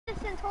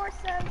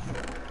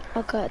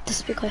Oh god,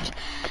 this be quiet.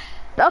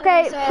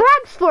 Okay,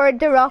 thanks for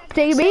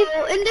interrupting me.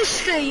 So in the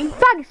stream.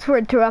 Thanks for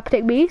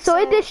interrupting me. So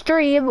in this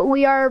stream,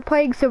 we are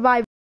playing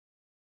Survival.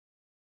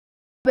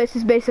 This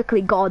is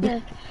basically God. Yeah.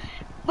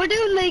 We're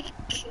doing like,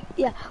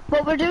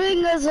 what we're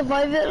doing is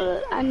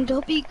survival, and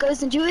hope you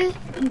guys enjoy it.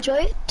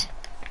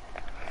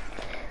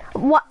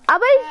 What? Am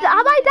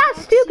I that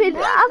stupid?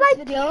 Am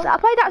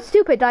I that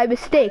stupid? I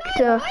mistaked.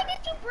 Why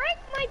did you break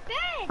my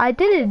bed? I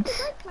didn't.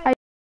 I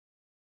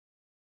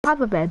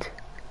have a bed.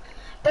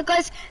 But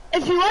guys,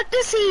 if you want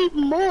to see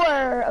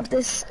more of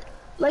this,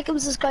 like and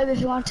subscribe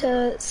if you want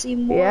to see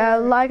more. Yeah,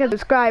 like and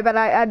subscribe, and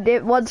like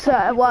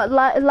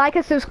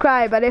and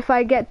subscribe, and if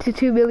I get to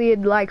 2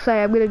 million likes, I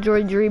am gonna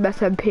join Dream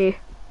SMP.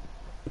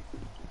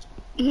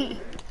 Wait,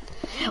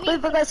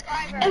 but guys,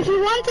 if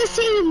you want to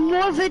see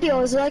more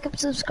videos, like and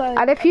subscribe.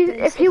 And if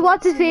you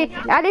want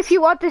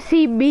to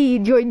see me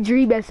join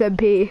Dream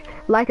SMP,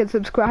 like and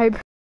subscribe.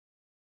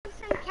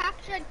 Some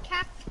captured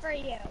cats for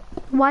you.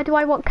 Why do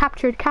I want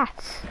captured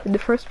cats in the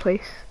first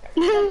place?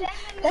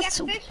 That's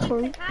so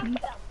cool.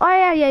 Oh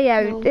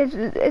yeah. No.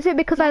 Is it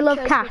because I love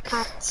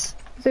cats?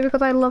 Is it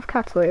because I love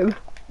cats, Liam?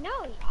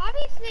 No,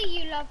 obviously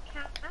you love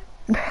cats.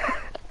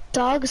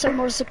 Dogs are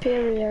more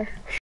superior.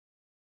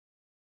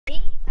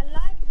 See?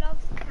 Alive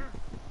loves cats.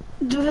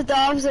 The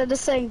dogs are the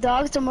same.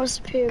 Dogs are more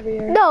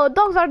superior. No,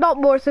 dogs are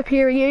not more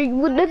superior.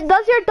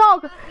 Does your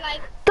dog?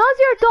 Does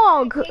your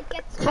dog?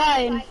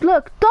 Fine.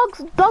 Look,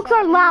 dogs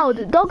are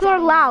loud. Dogs are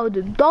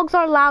loud. Dogs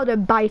are loud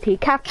and bitey.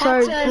 Cats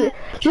are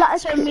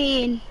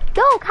mean.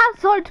 No,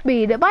 cats aren't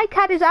mean. My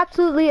cat is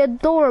absolutely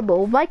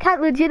adorable. My cat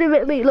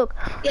legitimately, look.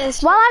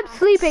 Yes. While I'm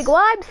sleeping,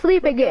 my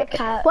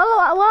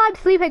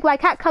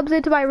cat comes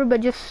into my room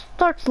and just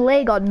starts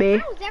laying on me.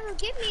 No, never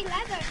give me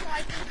leather so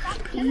I can stop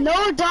killing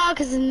No dog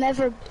has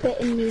never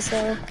bitten me,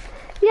 so.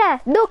 Yeah,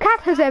 no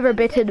cat has ever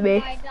bitten me.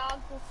 by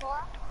dogs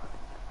before.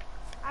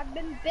 I've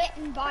been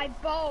bitten by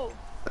both.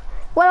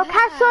 Well,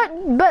 cats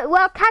aren't,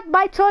 cat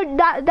bites aren't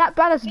that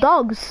bad as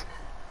dogs.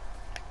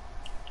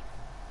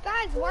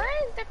 Guys, where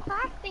is the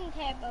crafting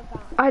table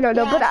gone? I don't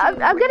know, but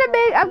I'm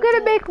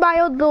gonna make my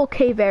own little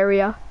cave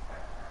area.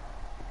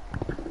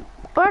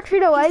 Or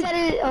actually, no,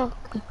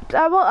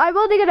 I'm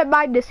only gonna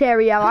mine this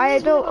area.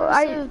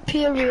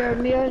 Superior,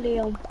 merely.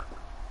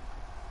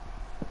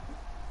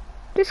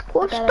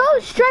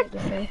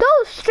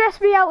 Don't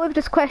stress me out with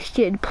this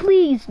question.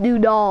 Please do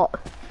not.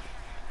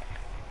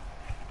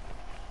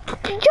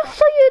 Just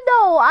so you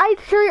know, I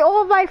treat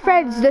all my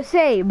friends the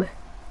same.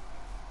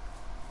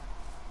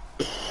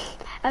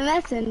 I'm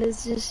messing,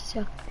 it's just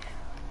joke.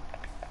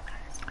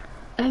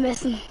 I'm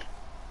messing.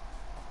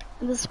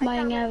 I'm just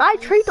smiling out. I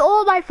treat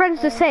all my friends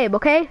the same,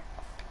 okay?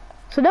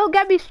 So don't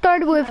get me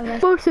started with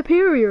more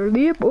superior,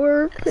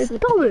 or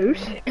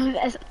dollars.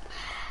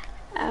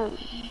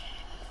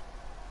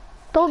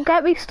 Don't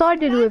get me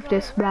started with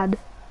this, man.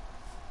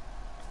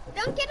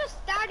 Don't get us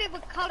started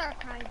with color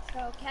cranks,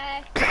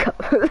 okay?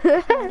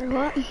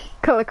 What?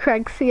 Color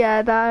cranks,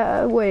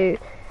 yeah,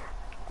 wait.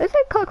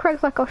 Isn't color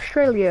cranks like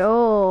Australia?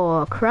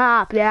 Oh,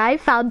 crap. Yeah, I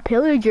found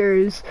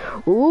pillagers.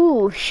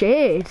 Ooh,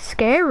 shit.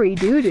 Scary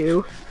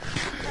doo-doo.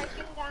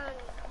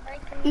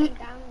 Breaking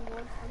down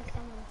wood from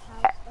someone's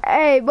house.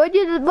 Hey, would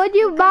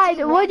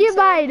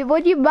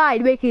you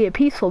mind making it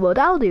peaceful mode?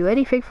 I'll do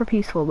anything for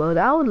peaceful mode.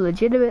 I'll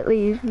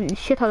legitimately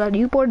shit on a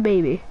newborn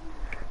baby.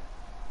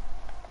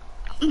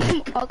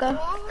 Okay.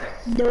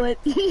 Do it.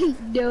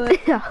 Do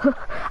it.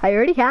 I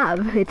already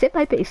have. It's in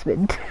my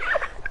basement.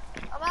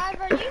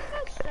 Alive, are you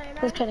still streaming?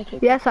 That's kind of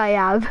creepy. Yes, I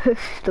am.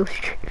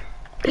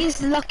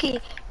 He's lucky.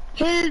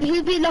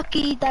 He'll be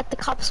lucky that the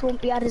cops won't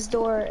be at his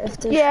door if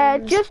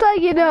there's just like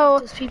you know,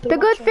 the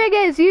good thing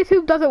is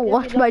YouTube doesn't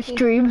watch my lucky.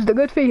 streams. The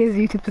good thing is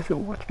YouTube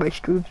doesn't watch my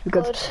streams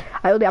because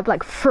I only have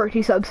like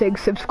 30 something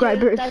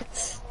subscribers.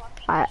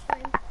 Yeah,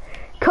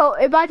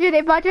 Imagine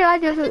I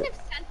just Imagine if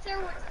censor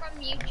was from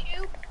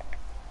YouTube.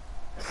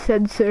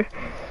 censor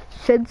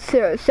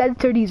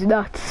these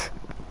nuts.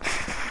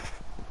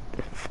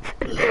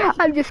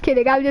 I'm just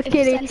kidding.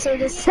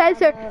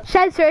 Censor,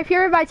 if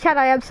you're in my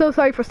channel, I am so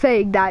sorry for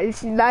saying that.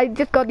 I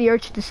just got the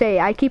urge to say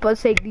it. I keep on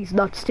saying these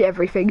nuts to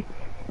everything.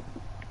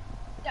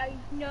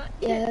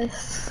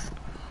 Yes.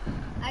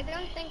 I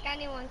don't think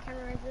anyone can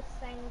resist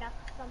saying that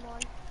to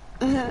someone.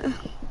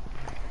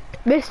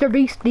 Mr.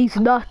 Beast, these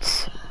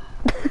nuts.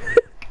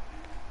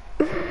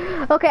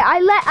 Okay, I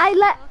let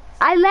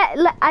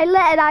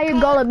an iron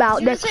golem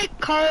out. You say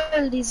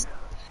carve these.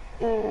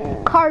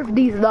 Carve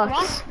these nuts.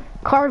 What?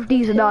 Carve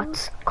these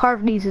nuts.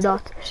 Carve these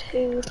nuts.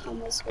 To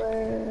Thomas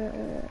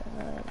where?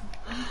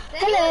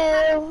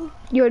 Hello.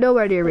 You're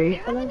nowhere near Do you me.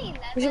 have any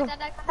leather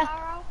that I can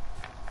borrow?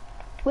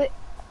 Wait.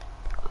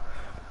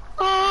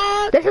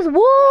 This is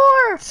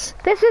war!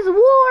 This is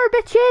war,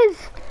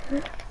 bitches!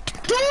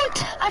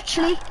 Don't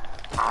actually.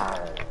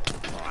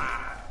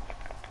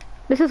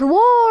 This is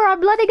war!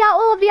 I'm letting out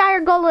all of the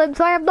iron golems.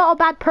 I am not a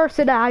bad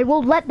person. I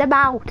will let them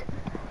out.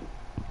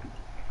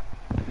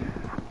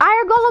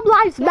 Iron golem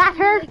lives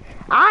matter.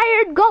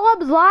 Iron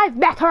golem's lives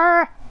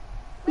matter.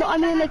 No, I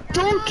mean like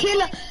don't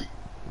kill.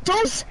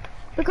 Don't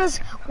because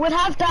we'd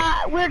have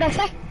that weird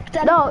effect.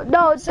 No,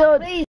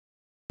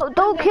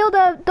 don't kill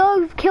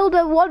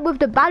the one with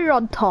the banner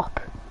on top.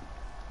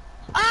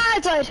 Ah, I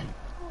died.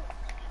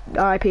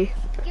 R.I.P.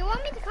 Do you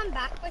want me to come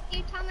back with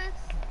you, Thomas?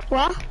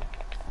 What? Do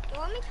you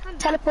want me to come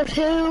back? Teleport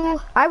who?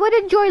 I would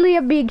enjoy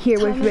Liam being here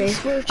with me.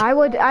 I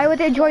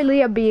would enjoy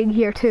Liam being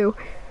here too.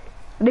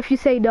 And if you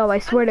say no, I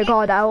swear to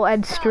God, I'll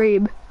end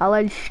stream. I'll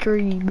end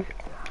stream.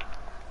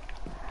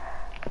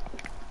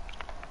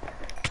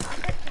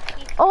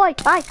 Oh,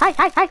 hi.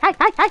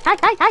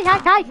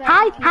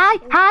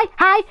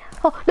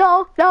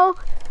 Oh, no.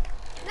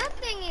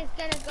 Nothing is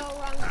gonna go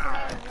wrong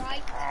today,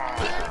 right,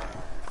 Thomas?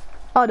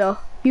 Oh no,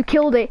 you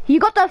killed it. You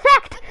got the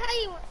effect. I'll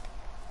tell you.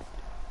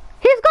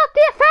 He's got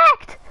the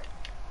effect.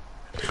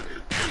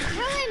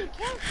 Kill him.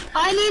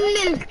 I need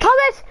milk.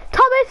 Thomas,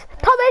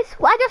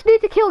 I just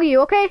need to kill you,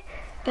 okay?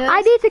 Yes.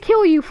 I need to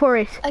kill you for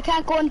it. I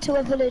can't go into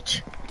a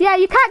village. Yeah,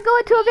 you can't go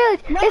into a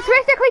village. No. It's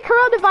basically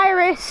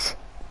coronavirus.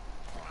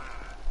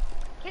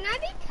 Can I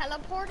be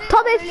teleported?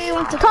 Thomas,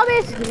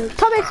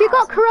 you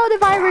got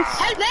coronavirus.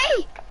 Help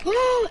me!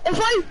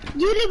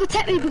 You need to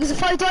protect me because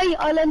if I die,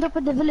 I'll end up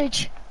in the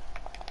village.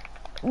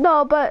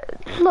 No, but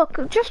look,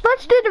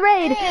 let's do the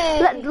raid.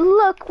 Hey. Let's do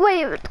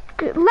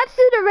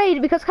the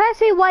raid because can I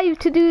say why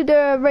to do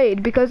the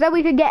raid? Because then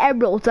we can get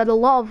emeralds and a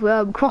lot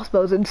of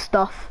crossbows and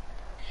stuff.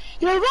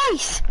 You're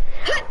right.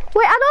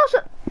 Wait, and also,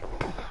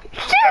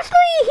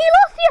 seriously, he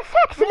lost the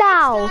effect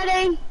now.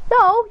 Starting.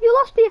 No, you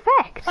lost the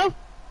effect. Oh,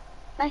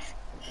 nice.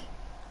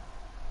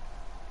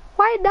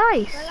 Why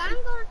nice? Well,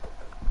 I'm going.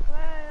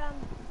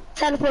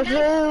 Teleport Nice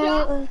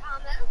job, who?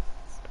 Thomas.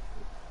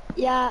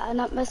 Yeah, I'm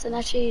not missing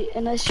actually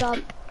a nice shot.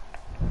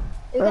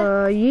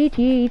 Okay.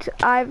 Yeet.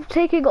 I'm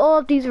taking all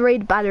of these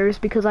raid banners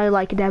because I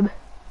like them.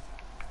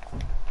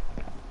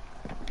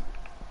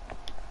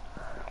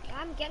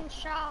 I'm getting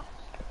shot.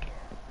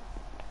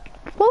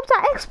 What was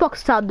that Xbox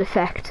sound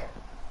effect?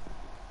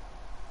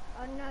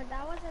 Oh no,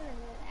 that wasn't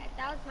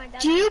that was my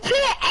dad. Do you play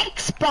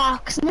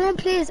Xbox? No one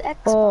plays Xbox.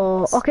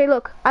 Oh, okay.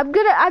 Look, I'm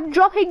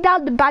dropping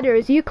down the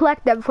banners. You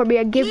collect them for me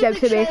and give them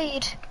to me.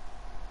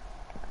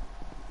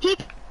 He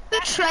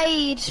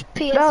betrayed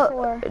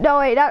PS4. No,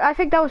 wait. I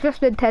think that was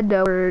just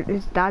Nintendo or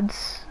his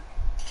dad's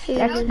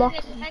That was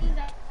Xbox.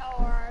 Nintendo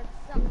or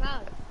something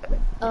else.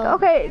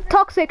 Okay,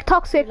 toxic.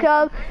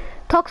 The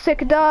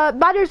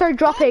banners are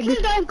dropping.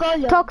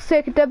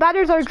 Toxic. The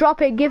banners are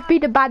dropping. Give me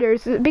the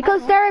banners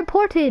because they're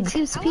important.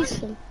 Seems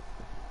peaceful.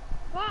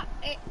 What?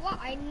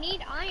 I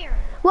need iron.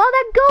 Well,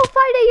 then go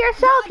find it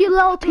yourself, you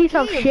little piece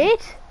of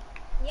shit.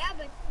 Yeah,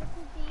 but this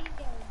is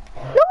easy.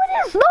 No, it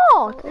is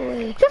not.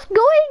 Just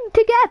going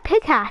to get a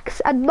pickaxe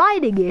and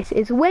mining it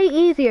is way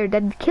easier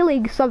than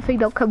killing something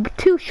that can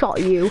two-shot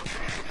you.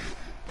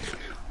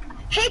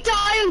 Hit the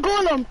iron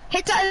golem.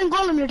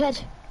 You're dead.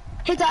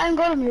 Hit the iron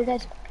golem. You're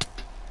dead.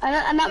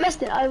 I'm not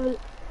missed it. I will.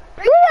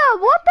 Liam,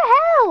 what the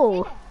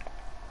hell?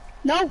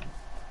 No.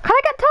 Can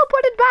I get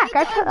teleported back?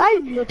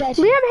 You're dead.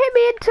 Liam hit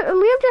me into.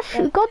 Liam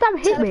just goddamn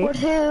hit me. Teleport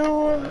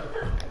who?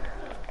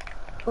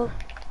 Oh.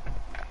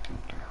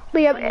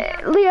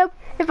 Liam,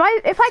 if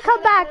I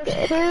come back,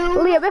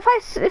 Liam, if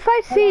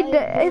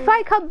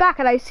I come back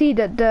and I see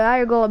that the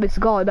iron golem is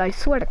gone, I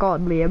swear to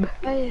God, Liam.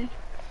 Oh.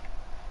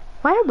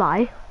 Where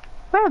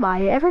am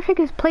I? Everything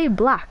is plain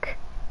black.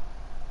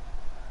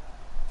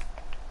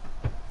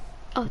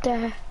 Oh,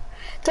 there.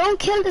 Don't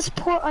kill this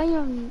poor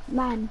Iron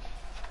Man.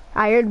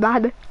 Iron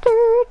Man.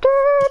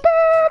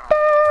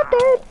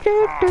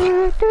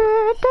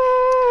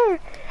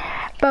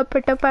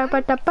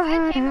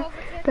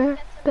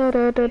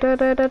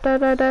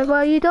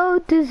 Well, you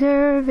don't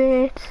deserve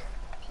it.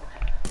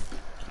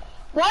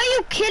 Why are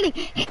you killing?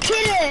 Kill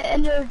it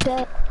and you're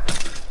dead.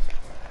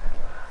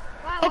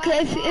 Wow, Okay,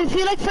 if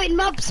you like fighting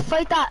mobs,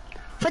 fight that.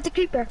 Fight the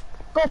creeper.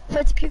 Go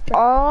fight the creeper.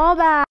 Oh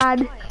man.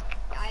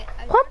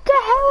 What the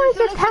hell If is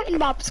you like attacking? fighting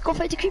mobs, go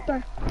fight the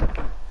creeper.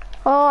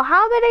 Oh,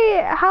 how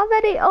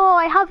many? Oh,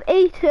 I have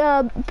 8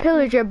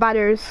 pillager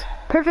banners.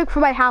 Perfect for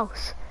my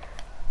house.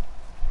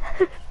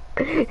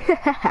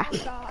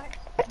 Oh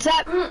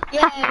God.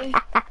 Yay.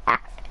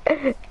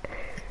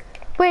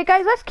 Wait,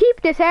 guys, let's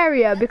keep this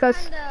area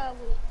because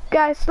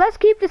it's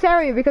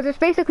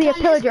basically a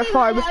pillager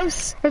farm.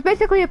 It's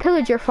basically a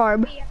pillager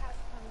farm.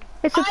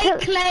 It's a I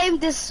claim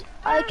this.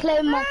 I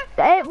claim my.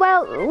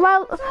 well,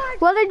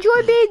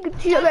 enjoy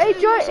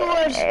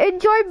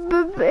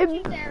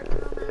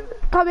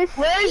Thomas.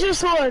 Where's your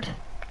sword?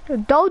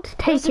 Don't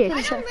take I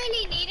it. don't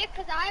really need it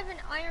because I have an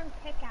iron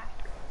pickaxe.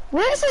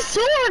 Where's the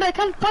sword? I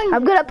can't find.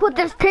 I'm gonna put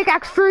this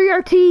pickaxe through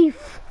your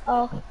teeth.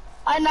 Oh,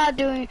 I'm not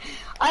going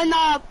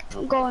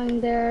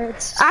there.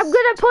 I'm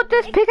gonna put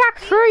this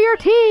pickaxe through your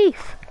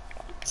teeth.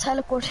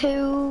 Teleport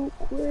who?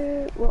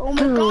 Where? Oh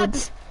my God.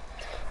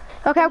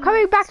 Okay, I'm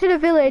coming back to the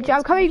village.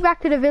 Liam,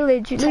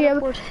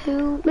 Teleport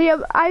who?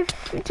 Liam,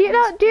 do you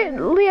know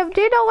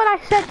what I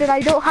said that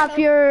I don't have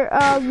your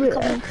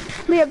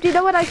Liam, do you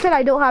know what I said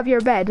I don't have your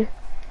bed?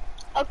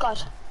 Oh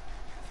God.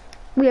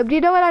 Liam, do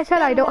you know what I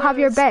said I don't have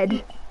your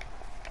bed?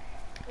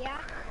 Yeah.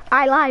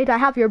 I lied, I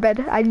have your bed.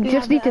 I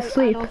just need to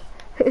sleep.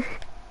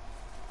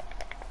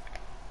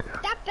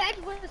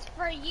 bed was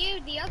for you.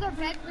 The other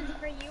bed was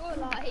for you,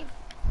 Alive.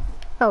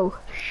 Oh,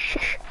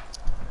 shush.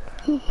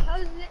 You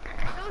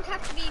don't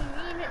have to be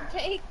mean and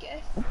take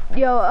it.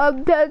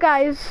 Yo,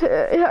 guys, do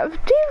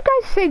you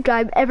guys think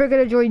I'm ever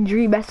gonna join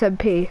Dream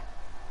SMP?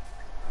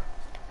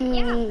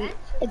 Yeah,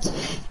 It's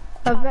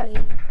I bet.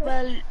 probably.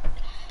 Well,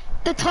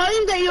 the time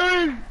that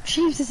your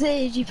dreams is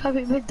age, you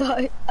probably would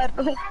die. I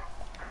don't know.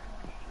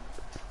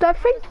 I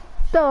think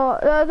no.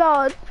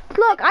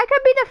 Look, I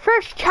could be the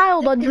first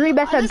child on Dream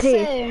I'm just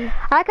SMP. saying.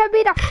 I could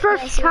be the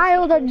first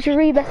child on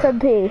Dream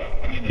SMP.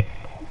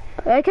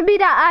 I could be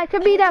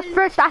that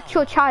first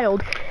actual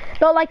child.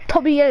 Not like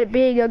Tommy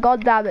being a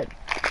goddamn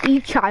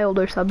Eve child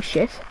or some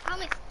shit.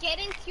 Thomas, get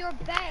into your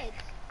bed.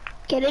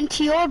 Get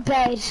into your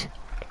bed.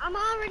 I'm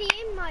already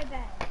in my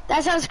bed.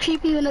 That sounds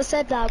creepy when I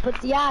said that,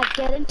 but yeah,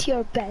 get into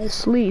your bed.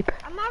 Sleep.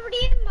 I'm already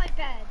in my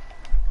bed.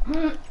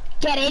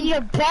 Get in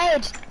your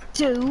bed,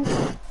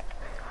 doof.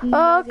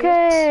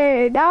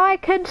 Okay, now I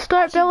can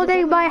start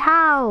building my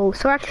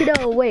house. Or actually,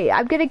 no, wait.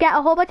 I'm gonna get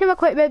a whole bunch of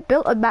equipment,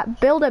 build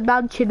a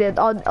mansion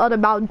on a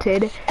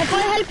mountain. If I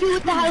help you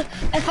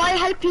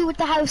with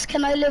the house,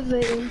 can I live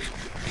with you?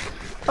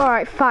 All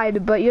right,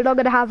 fine, but you're not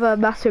gonna have a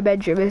master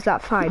bedroom. Is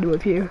that fine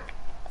with you?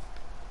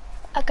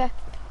 Okay.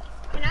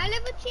 Can I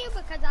live with you?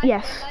 Because I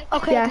Yes. feel like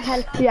Okay.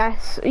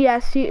 Yes.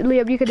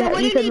 Liam, you can So what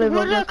do you you can need, live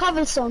wood on or this.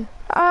 cobblestone?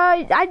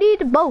 I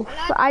need both.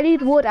 I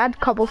need wood and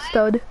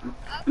cobblestone. Okay,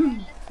 I'm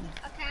gonna.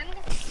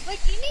 Wait,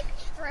 do you need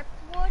stripped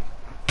wood?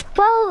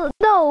 Well,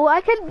 no,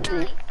 I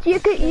can. You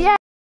could, yeah.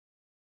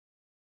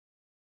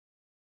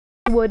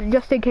 Wood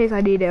just in case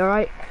I need it. All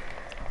right.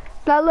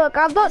 Now look,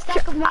 I'm not.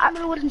 Stack of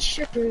normal wooden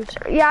strippers.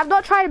 Yeah, I'm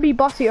not trying to be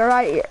bossy. All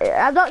right.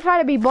 I'm not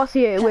trying to be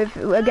bossy with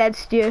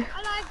against you.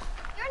 Alive,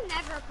 you're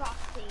never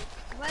bossy.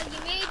 Well, you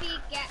maybe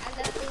get a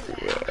little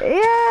bit.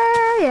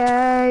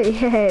 Yeah.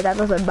 That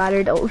doesn't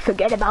matter. Don't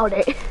forget about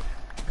it.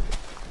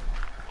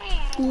 Hey,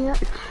 Yeah.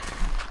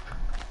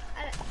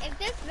 if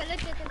this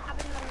village doesn't have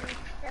any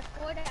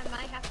stripped wood, I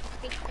might have to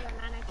speak to the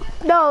manager.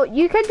 No,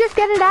 you can just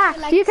get an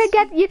axe. You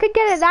can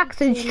get an axe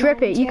and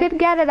strip it. You can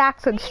get an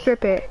axe and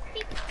strip it.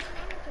 Speak to the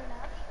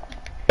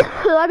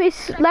manager, love.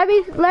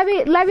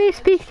 let me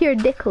speak to your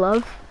dick,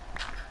 love.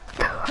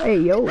 Hey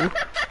yo.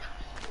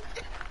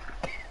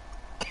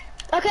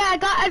 Okay, I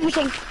got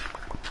everything.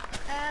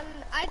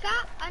 I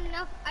got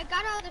enough. I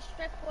got all the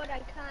stripped wood I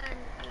can.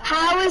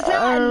 How is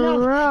that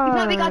enough? You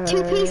probably got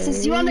 2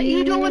 pieces.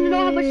 You don't want to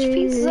know how much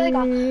pieces I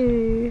got.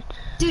 Dude,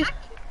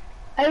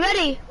 are you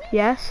ready?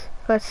 Yes.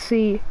 Let's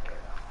see.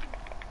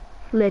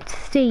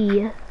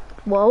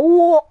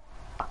 Whoa.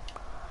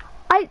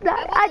 I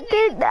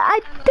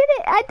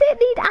didn't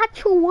need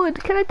actual wood.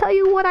 Can I tell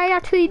you what I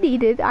actually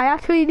needed? I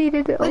actually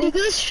needed. Well, you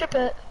could strip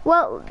it.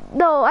 Well,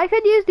 no, I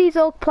could use these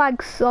oak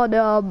planks on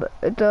the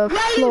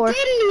floor. You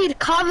didn't need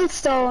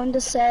cobblestone, the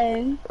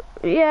same.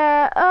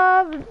 Yeah.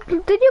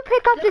 Did you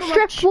pick up the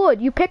stripped wood?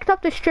 You picked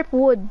up the stripped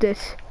wood.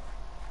 This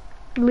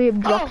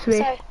Liam drops me.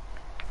 Sorry.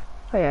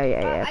 Oh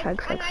yeah.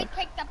 Thanks. I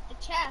picked up the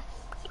chest.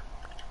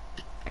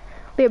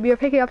 Liam, you're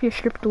picking up your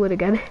stripped wood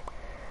again.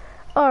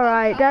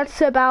 Alright, that's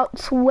about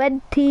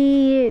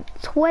 20,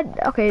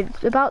 okay,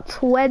 it's about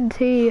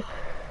 31,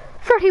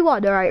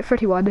 alright,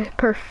 31,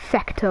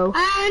 perfecto.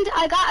 And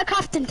I got a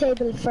crafting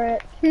table for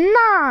it.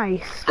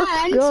 Nice,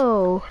 let's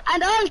go.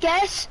 And I'll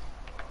get,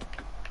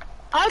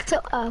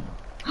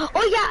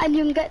 oh yeah, and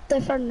you can get the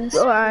furnace.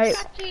 Alright.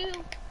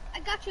 I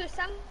got you a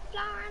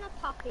sunflower and a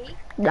poppy.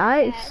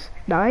 Nice.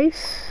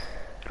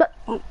 But,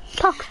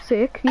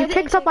 toxic, you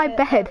picked up my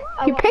bed.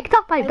 You picked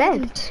up my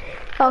bed.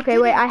 Okay,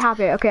 wait, I have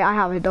it. Okay, I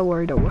have it. Don't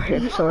worry.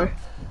 I'm sorry.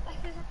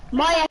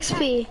 My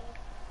XP.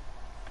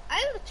 I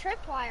have a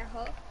tripwire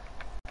hook.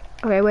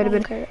 Okay, wait a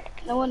minute. Okay.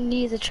 No one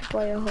needs a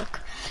tripwire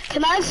hook.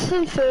 Can I have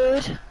some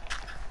food?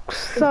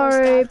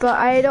 Sorry, but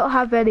I don't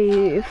have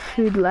any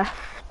food left.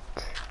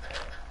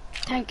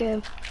 Thank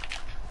you.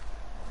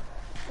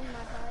 Oh my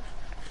god.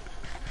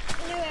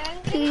 Anyway, I'm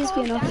Please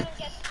gonna be go enough. down and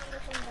get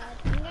Thomas in bed.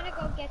 I'm gonna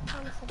go get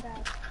Thomas in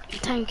bed.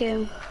 Thank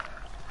you.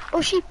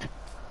 Oh, sheep.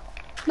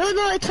 No,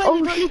 it's fine.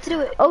 You don't need to do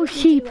it. Oh,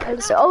 sheep.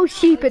 Oh,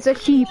 sheep. It's a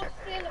sheep. Don't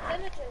steal the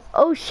villages.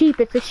 Oh, sheep.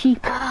 It's a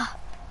sheep.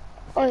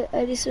 Oh,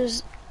 this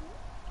is.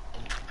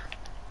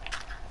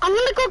 I'm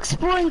gonna go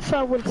exploring for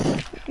a wolf.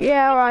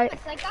 Yeah, alright.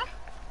 Alright,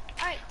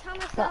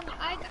 Thomas, Thomas,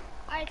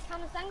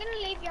 I'm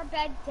gonna leave your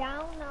bed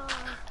down,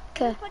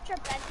 Okay. put your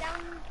bed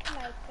down,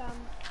 like,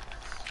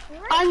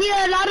 straight. I need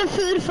a lot of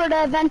food for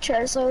the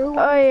adventure, so.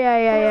 Oh,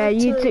 yeah.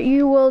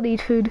 You will need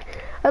food.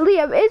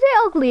 Liam, is it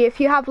ugly if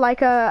you have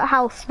like a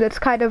house that's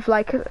kind of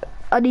like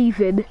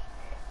uneven?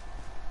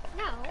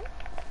 No.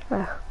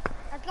 Ugh.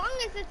 As long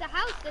as it's a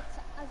house, as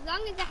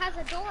long as it has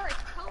a door, it's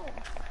home.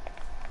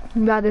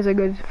 That is a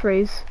good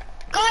phrase.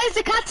 Guys,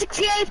 the cat's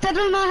escaped. I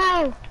don't know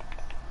how.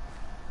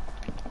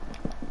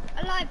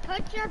 Alive,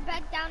 put your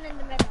bed down in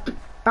the middle.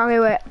 Okay,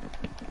 wait.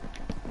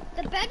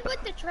 The bed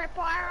with the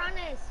tripwire on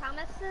it is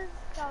Thomas's,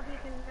 so he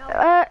can know Uh,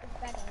 where his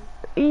bed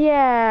is.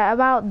 Yeah,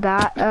 about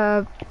that.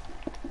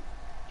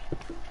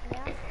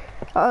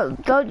 Yeah?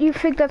 Don't you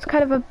think that's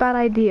kind of a bad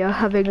idea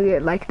having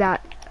it like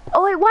that?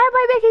 Oh wait, why am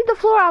I making the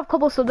floor out of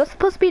cobblestone? That's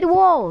supposed to be the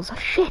walls. Oh,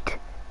 shit.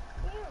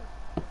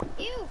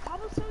 Ew,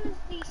 cobblestone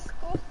is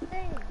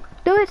disgusting.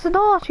 No, it's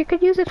not. You can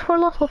use it for a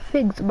lot of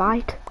things,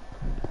 mate.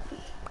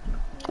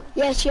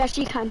 Yes, you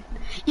actually can.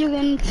 You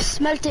can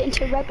smelt it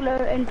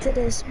into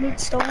the smooth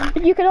stone.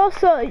 You can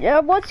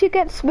also, once you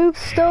get smooth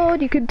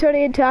stone, you can turn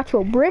it into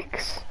actual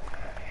bricks.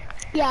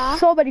 Yeah.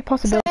 So many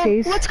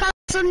possibilities. So, what's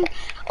cobblestone?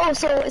 Oh,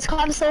 so is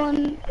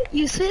cobblestone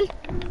useful?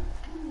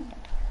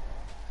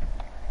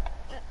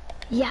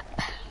 Yep.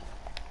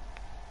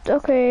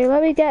 Okay,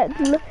 let me get...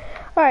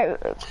 Alright,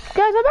 guys,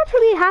 I'm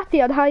actually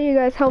happy on how you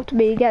guys helped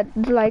me get,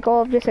 like,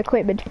 all of this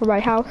equipment for my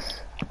house.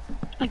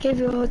 I gave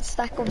you a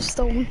stack of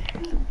stone.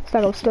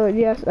 Stack of stone,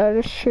 yes, that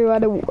is true,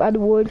 and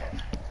wood.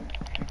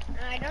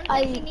 I don't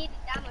think you needed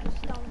that much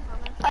stone,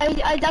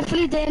 Thomas. I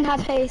definitely didn't have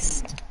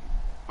haste.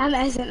 And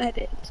I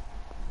didn't.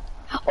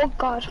 Oh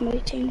god, my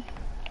team.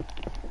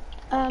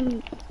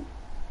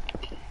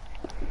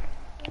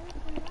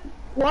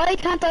 Why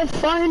can't I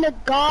find a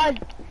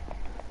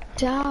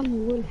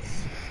goddamn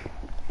wolf?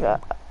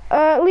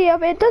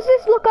 Liam, does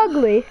this look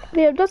ugly?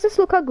 Liam, does this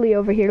look ugly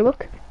over here?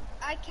 Look.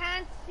 I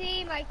can't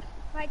see my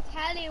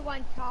telly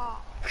went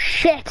off.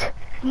 Shit.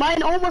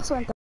 Mine almost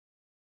went off.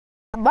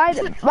 Mine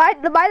is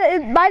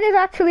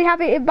actually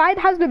having. Mine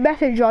has the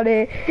message on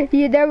it.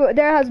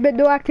 There has been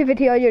no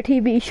activity on your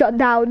TV. Shut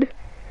down.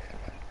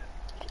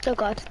 Oh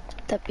god,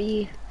 that'd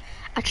be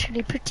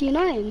actually pretty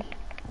annoying.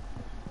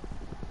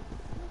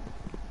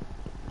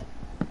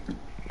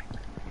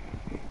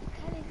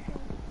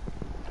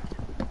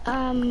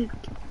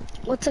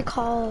 What's it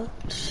called?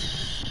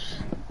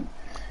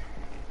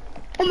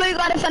 Oh my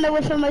god, I found a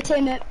wolf in my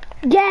teammate.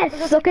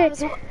 Yes, okay.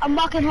 I'm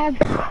walking home.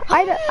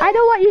 I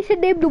know what you should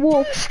name the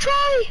wolf. First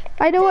try.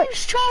 I know what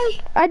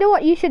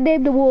you should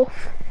name the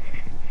wolf.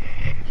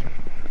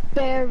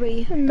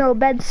 Barry. No,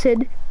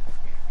 Benson.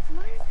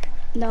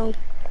 No.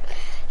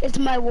 It's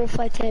my wolf,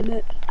 I tame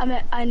it.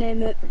 I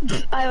name it.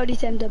 I already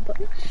tamed it, but...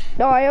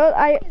 No,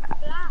 I...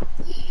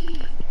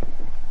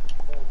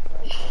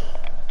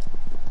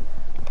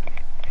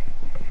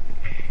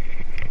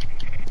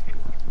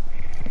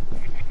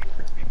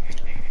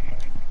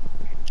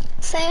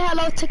 Say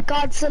hello to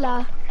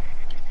Godzilla.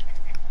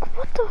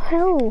 What the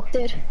hell?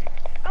 Dude,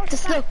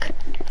 just look.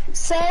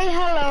 Say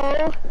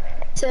hello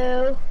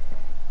to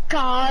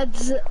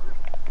Gods.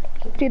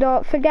 Do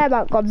not forget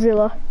about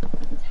Godzilla.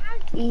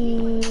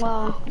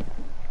 Mwah.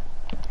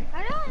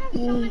 I don't have so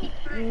many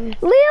times.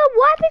 Liam,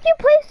 why did you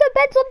place the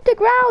beds on the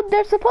ground?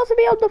 They're supposed to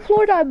be on the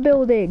floor that I'm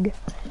building.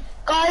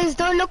 Guys,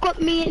 don't look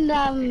what me and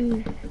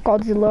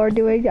Godzilla are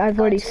doing. I've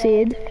already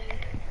seen.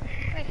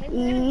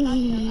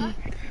 Wait,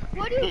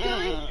 what are you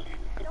doing?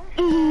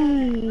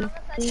 Mwah.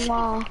 I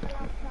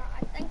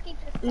think he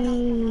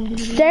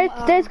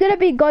just There's gonna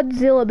be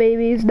Godzilla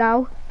babies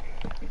now.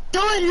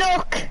 Don't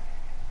look.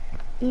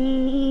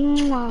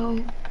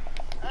 Mwah.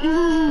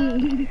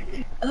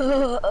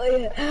 Oh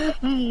yeah.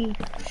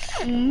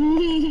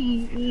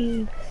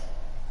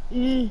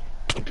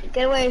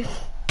 Get away.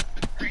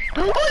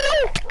 Oh no!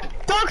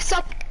 Dog,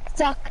 stop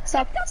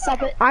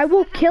it. I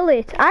will kill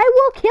it. I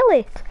will kill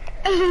it.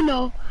 Oh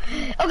no.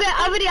 Okay,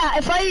 yeah,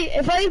 if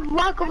I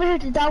walk over here,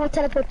 the dog will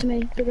teleport to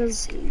me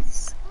because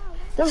he's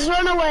just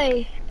run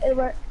away. It'll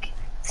work.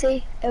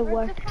 See, it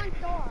worked. the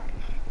front door.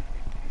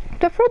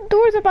 The front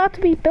door's about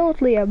to be built,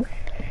 Liam.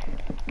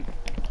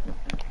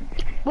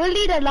 We'll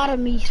need a lot of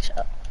meat.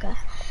 Okay.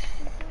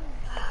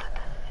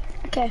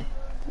 Okay.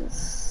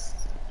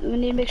 We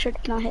need to make sure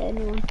to not hit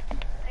anyone.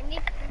 I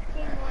need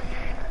 15 more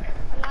minutes.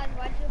 Alive,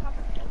 why do you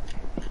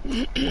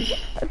have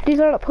a These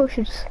are not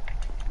potions.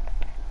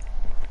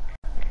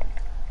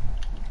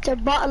 They're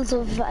bottles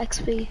of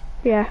XP.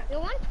 Yeah. You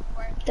want to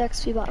work? The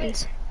XP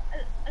bottles.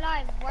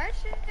 Alive, where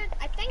should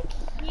I think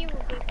he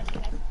will be the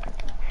best.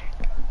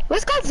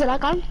 Where's Godzilla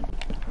gone?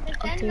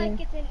 Because then,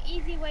 like, it's an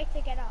easy way to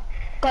get off.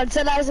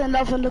 Godzilla's in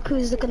love and look who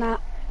he's looking at.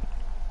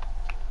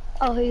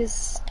 Oh,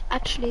 he's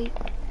actually...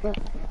 Well,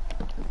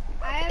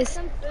 I have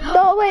some food.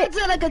 No, wait.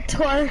 Godzilla can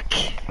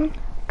twerk.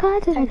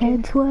 Godzilla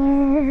can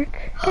twerk.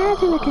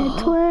 Godzilla can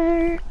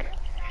twerk.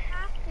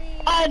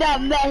 I'm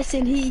not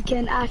messing, he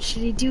can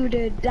actually do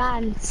the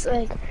dance.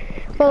 Like,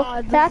 Well,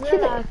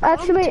 Godzilla,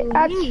 actually,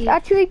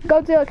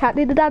 Godzilla can't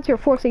do the dance. You're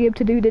forcing him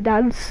to do the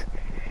dance.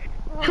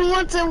 who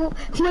wants to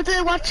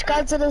watch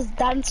Godzilla's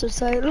dance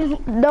recital?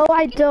 No,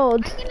 I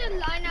don't. I'm gonna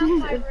line up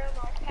my room,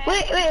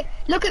 okay? Wait,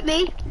 look at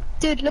me.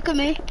 Dude, look at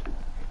me.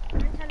 I'm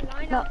gonna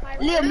line No, up my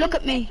room. Liam, look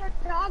at me. Get your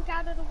dog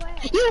out of the way.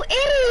 You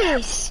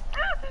idiot!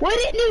 Why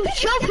didn't you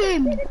shove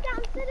him? Sit it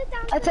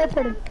down. I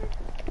teleported him.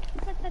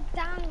 Sit it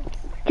down.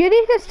 You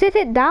need to sit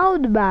it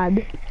down,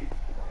 man.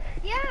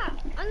 Yeah,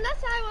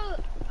 unless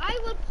I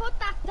will put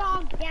that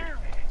dog down.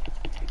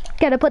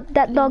 Gotta put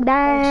that dog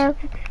down.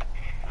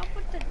 I'll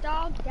put the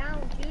dog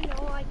down. You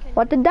know I can.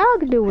 What the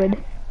dog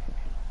doing?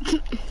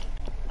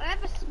 I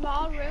have a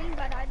small room,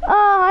 but I don't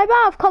Oh, I'm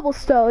out of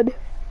cobblestone.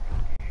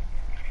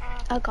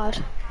 Oh god.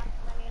 have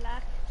any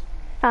left.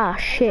 Ah,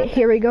 shit.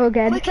 Here we go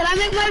again. Wait, can I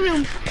make my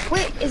room?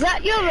 Wait, is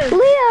that your room?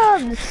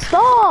 Liam,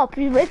 stop!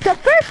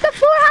 The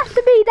floor has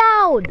to be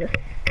down.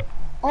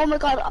 Oh my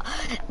god.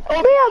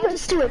 Liam,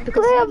 Just do it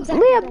because Liam,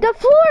 the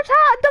floor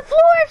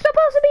is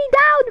supposed to be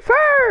down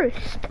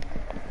first.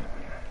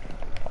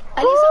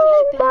 At least I'm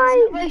Oh helping, my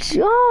isn't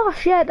it, right?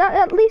 gosh, yeah,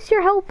 at least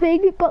you're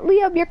helping, but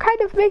Liam, you're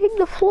kind of making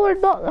the floor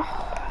not...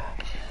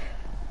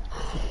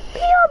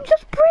 Liam,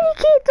 just break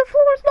it, the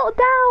floor's not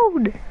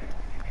down.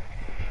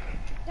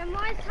 Then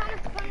why is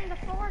Thomas putting the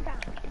floor down?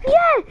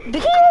 Yeah,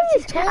 Because he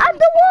is, he told and me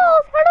the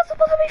walls are not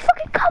supposed to be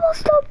fucking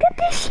cobblestone. Get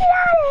this shit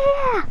out of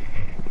here.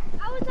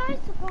 How was I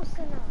supposed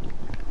to know?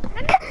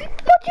 What do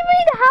you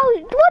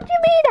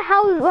mean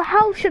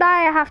how should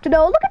I have to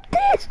know? Look at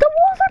this, the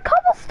walls are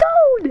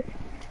cobblestone.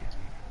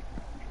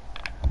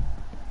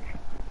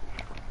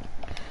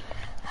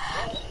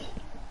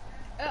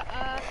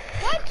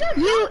 What's your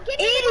You dog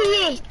getting in the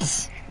way? idiot!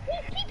 He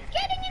keeps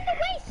getting in the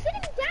way. Sit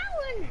him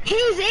down.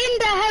 He's in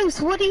the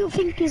house. What do you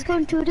think he's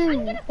going to do?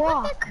 I'm gonna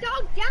Walk. put this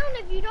dog down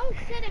if you don't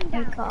sit him Oh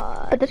my down.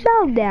 god. Put the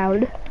dog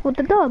down. What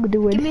the dog Give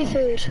doing? me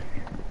food.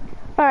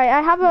 Alright,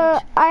 I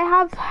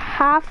have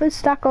half a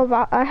stack of,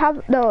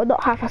 no,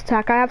 not half a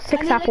stack. I have 6 I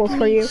need, like, apples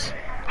for you. meat.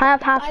 I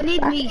have half. I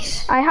need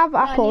meat. I have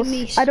I need apples.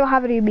 meat. I don't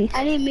have any meat.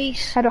 I need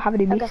meat. I don't have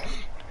any meat. Okay.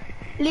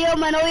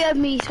 Liam, I know you have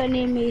meat. I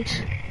need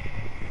meat.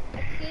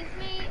 Excuse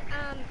me.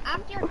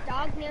 After your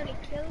dog nearly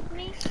killed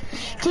me.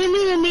 Give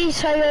me the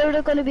meat or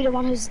you're going to be the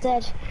one who's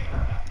dead.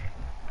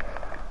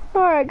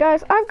 Alright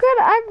guys, I'm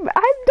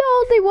the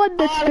only one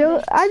that's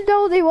I'm the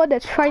only one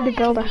that's trying to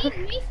build a I need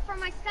meat for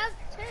myself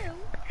too.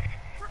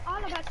 Not all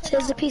about your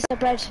Here's a dog. piece of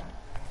bread.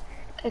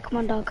 Okay, come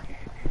on, dog.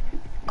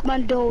 Come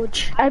on,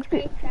 Doge.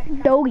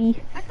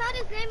 Doggy. I thought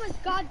his name was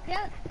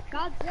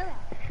Godzilla.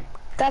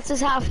 That's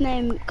his half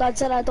name,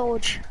 Godzilla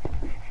Doge.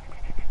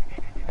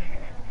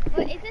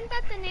 But isn't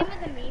that the name of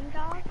the meme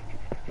dog?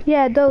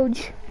 Yeah,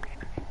 Doge.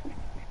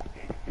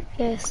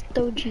 Yes,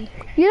 Doji.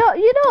 You know,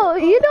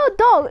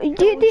 Doge.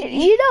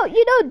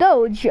 You know,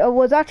 Doge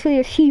was actually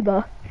a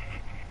Shiba.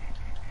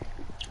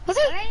 Was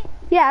it? Right?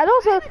 Yeah, and I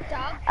also,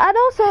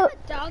 have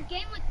a dog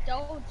game with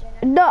Doge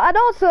in it. no, and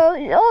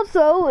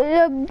also,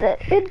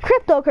 in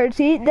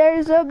cryptocurrency,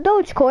 there's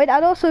Dogecoin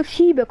and also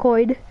Shiba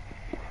coin.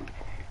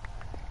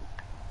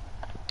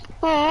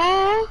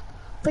 Aww,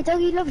 but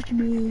doggy loved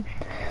me.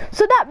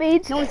 So that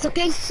means No, it's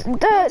okay.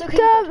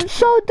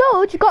 so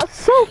Doge got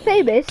so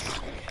famous.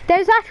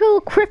 There's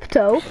actual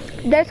crypto.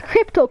 There's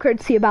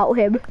cryptocurrency about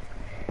him.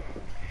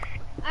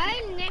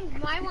 I named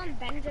my one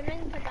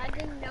Benjamin because I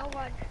didn't know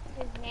what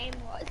his name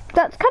was.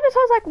 That kind of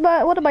sounds like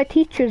one of my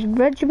teachers,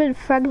 Benjamin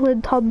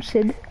Franklin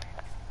Thompson.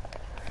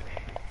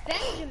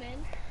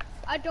 Benjamin?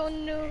 I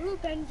don't know who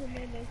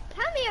Benjamin is.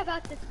 Tell me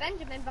about this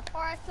Benjamin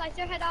before I slice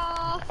your head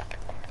off.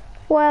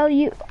 Well,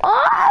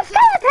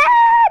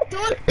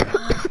 skeleton!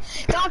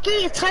 Doggy,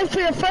 it's time for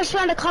your first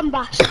round of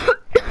combat.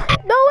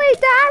 No, wait,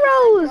 the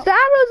arrows! The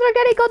arrows are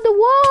getting on the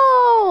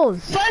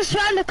walls! First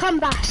round of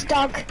combat,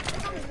 dog.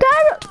 The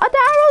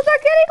arrows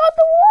are getting on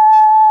the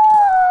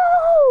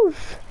walls!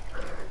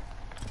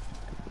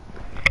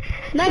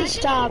 Nice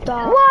job,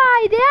 dog.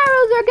 Why? The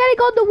arrows are getting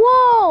on the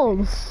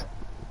walls!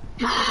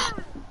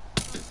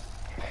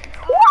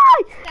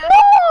 Why?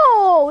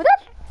 No!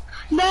 That's...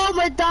 No,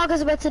 my dog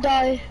is about to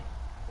die.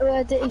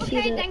 I didn't feed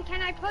Okay, it. then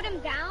can I put him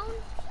down?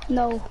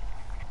 No.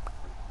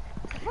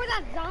 For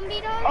that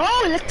zombie dog?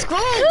 Oh, let's go.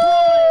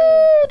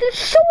 Dude, it's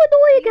so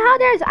annoying how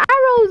there's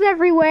arrows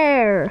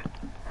everywhere!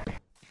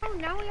 Oh,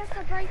 now we have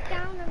to break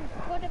down and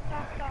put it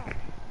back up.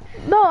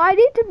 No, I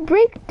need to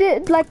break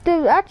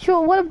the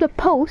actual one of the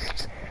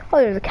posts. Oh,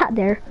 there's a cat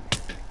there.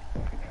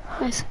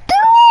 Nice.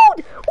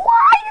 Dude!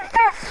 Why is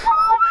there so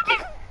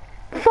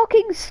many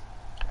fucking...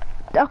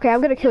 Okay,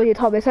 I'm gonna kill you,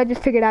 Thomas. I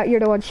just figured out you're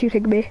the one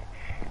shooting me.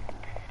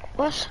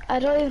 What? I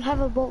don't even have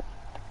a bow.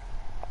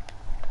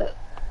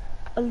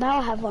 Well, now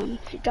I have one.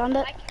 You done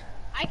it?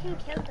 I can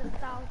kill this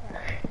dog.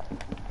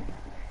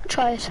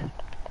 Try it.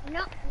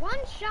 No, one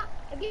shot.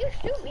 If you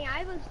shoot me,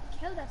 I will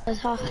kill this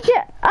That's dog. hard.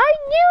 Yeah, I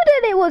knew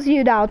that it was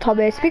you now,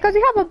 Thomas, because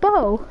you have a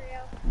bow.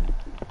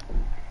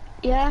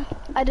 Yeah,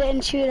 I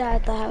didn't shoot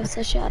at the house.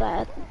 I shot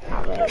at.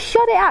 You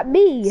shot it at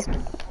me.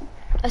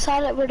 I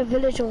shot it where the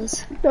village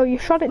was. No, you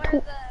shot it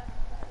to...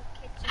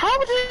 How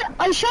did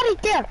I shot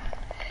it there?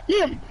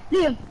 Liam.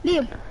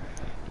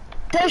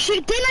 Didn't I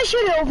shoot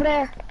it over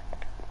there?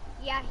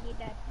 Yeah, he did.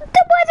 Then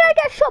why did I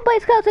get shot by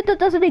a skeleton that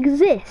doesn't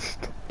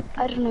exist?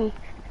 I don't know.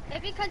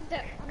 Maybe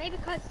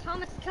because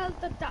Thomas killed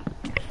the dog.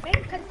 Maybe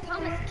because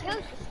Thomas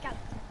killed the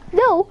skeleton.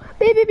 No,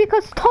 maybe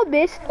because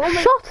Thomas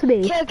shot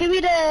me. Okay, give me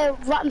the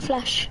rotten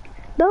flesh.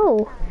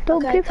 No,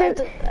 don't Okay, give him...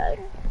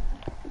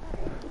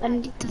 I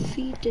need to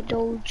feed the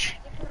Doge.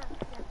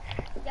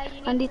 Yeah,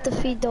 you I need to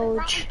feed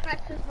Doge. Rotten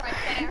flesh is right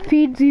there.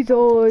 Feed the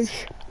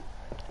Doge.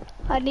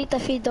 I need to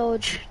feed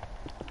Doge.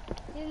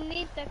 You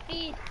need to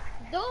feed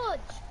Doge.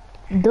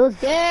 Does.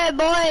 Yeah,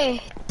 boy.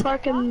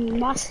 Twerking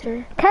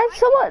master. Can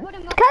someone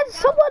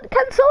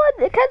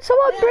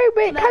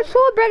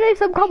bring me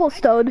some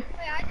cobblestone?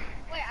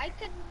 Wait,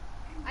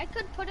 I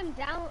could put him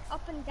down,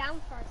 up and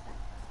down for a second.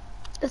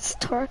 Let's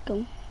twerk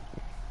him.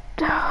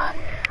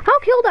 I'll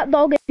kill that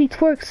dog if he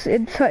twerks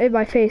in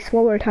my face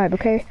one more time,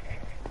 okay?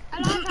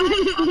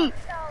 cobblestone.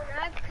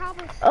 I have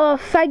cobblestone. Oh,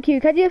 thank you.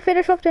 Can you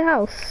finish off the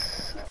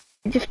house?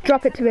 Just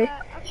drop it to me. Okay.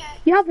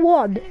 You have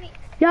one. Enemy.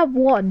 You have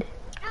one.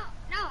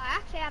 No, I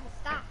actually have a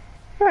stack.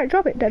 Alright,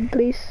 drop it then,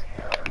 please.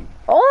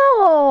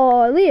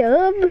 Oh,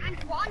 Liam.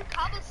 And one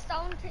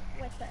cobblestone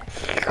with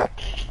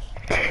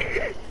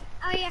it.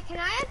 Oh yeah, can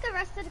I have the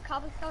rest of the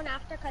cobblestone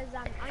after? Cause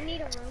I need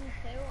a room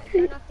too.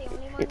 You're not the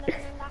only one living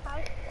in that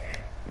house.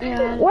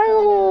 Yeah.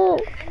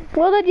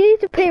 Well, then you need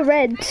to pay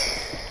rent.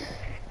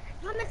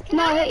 Thomas, can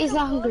I No, have he's some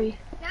not wool? hungry.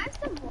 Can I have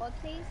some wool,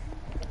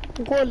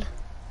 please? Wool.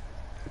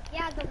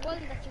 Yeah, the wool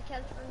that you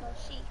killed from those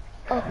sheep.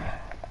 Oh.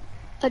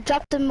 I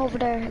dropped them over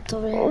there. It's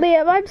over here.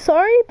 Liam, I'm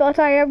sorry, but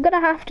I am gonna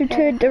have to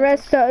turn the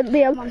rest of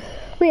Liam,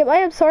 I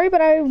am sorry,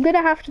 but I'm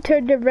gonna have to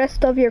turn the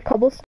rest of your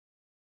cobblestone.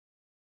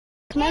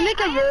 Can I make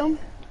a room?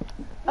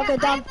 Okay,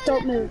 dog,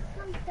 don't move.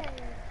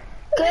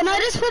 Can I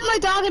just put my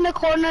dog in the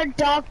corner?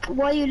 Dog,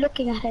 why are you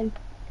looking at him?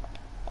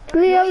 Why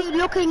are you Liam,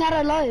 looking at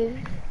alive?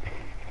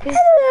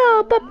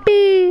 hello,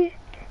 puppy.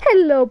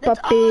 Hello, Let's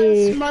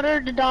puppy. smother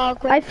the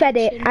dog. I fed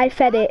it. I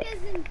fed it.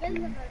 Is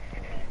invisible.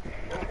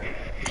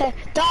 Okay,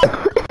 dog.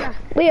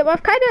 Liam,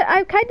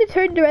 I've kind of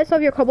turned the rest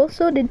of your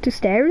cobblestone into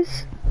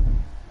stairs.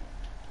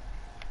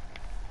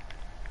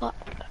 What?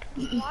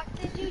 What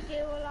did you do,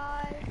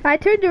 Alive? I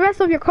turned the rest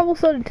of your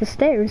cobblestone into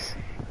stairs.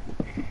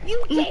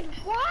 You did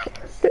what?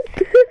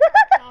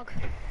 Dog.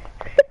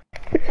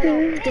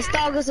 Hello. This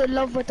dog is in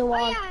love with the Oh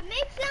wall. yeah,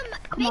 make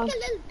on. a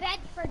little bed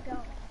for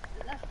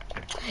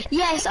Doge.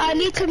 Yes, I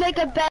need to make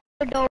a bed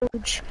for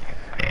Doge.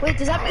 Wait,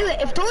 does that mean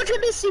if Doge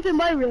want to sleep in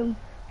my room,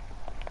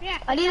 Yeah.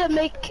 I need to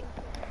make.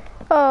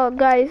 Oh,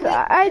 guys,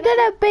 I did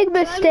a big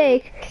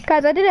mistake.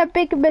 Guys, I did a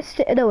big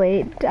mistake. No,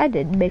 wait, I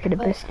didn't make a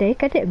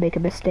mistake. I didn't make a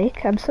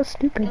mistake. I'm so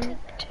stupid.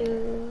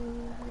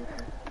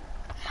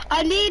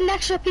 I need an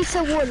extra piece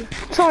of wool.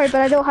 Sorry,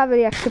 but I don't have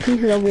any extra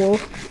pieces of wool.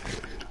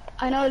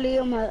 I know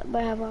Liam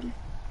might have one.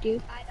 Do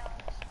you? I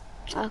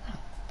don't. Okay.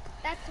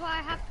 That's why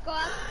I have to go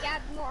out to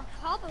get more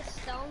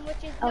cobblestone,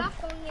 which is not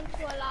going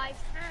into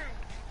Alive's hand.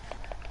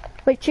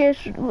 Which is,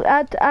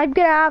 I'm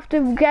gonna have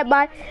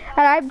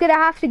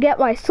to get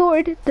my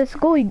sword that's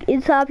going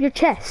inside your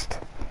chest.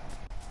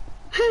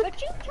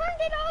 But you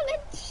turned it all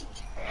into...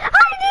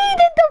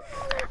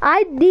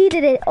 I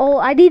needed it all.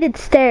 I needed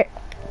stairs.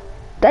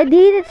 I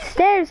needed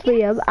stairs,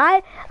 Liam.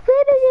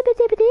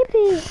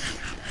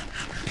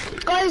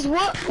 Guys,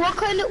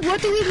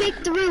 what do we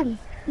make the room?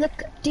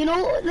 Like, do you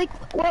know, like,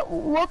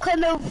 what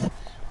kind of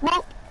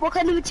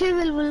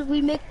material will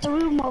we make the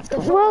room of?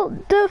 Well,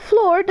 the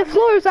floor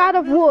is out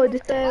of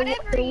wood.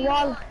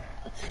 The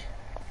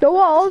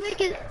wall.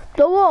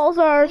 The walls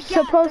are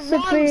supposed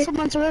to be.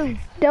 Someone's room.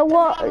 The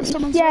wall of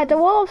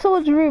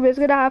someone's room is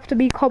gonna have to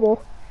be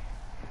cobble.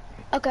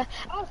 Okay.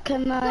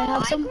 Can I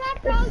have some?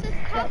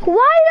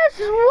 Why does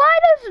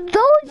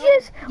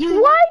Doge's? I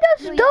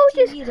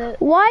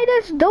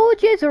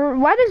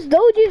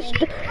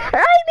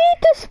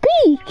need to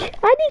speak.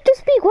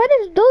 Why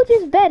does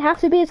Doge's bed have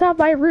to be inside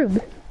my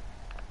room?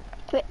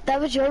 Wait,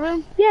 that was your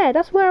room? Yeah,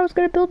 that's where I was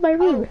gonna build my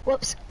room. Oh,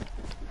 whoops.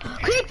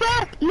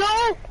 Creeper!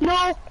 No.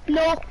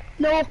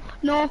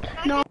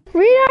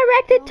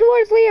 Redirect it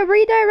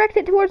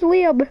towards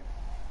Liam.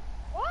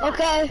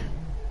 Okay.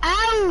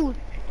 Ow!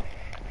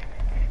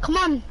 Come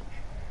on.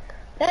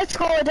 Let's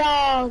go,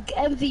 dog.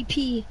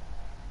 MVP.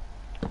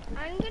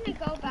 I'm gonna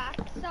go back,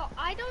 so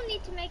I don't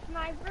need to make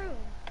my room.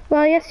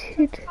 Well, yes,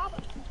 you do.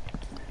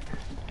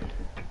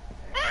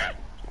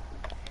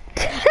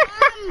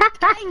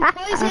 I'm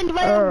poisoned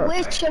by a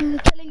witch. I'm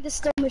killing the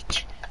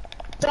stomach.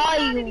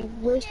 Die, you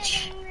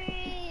witch.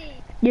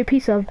 You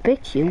piece of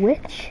bitch, you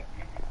witch.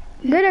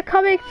 I'm gonna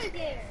come in.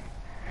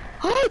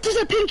 Oh, there's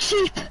a pink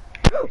sheep.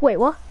 Wait,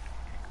 what?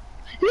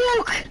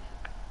 Look.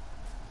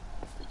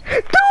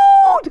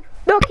 Dude!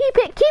 No, keep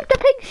it. Keep the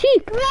pink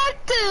sheep. What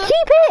the?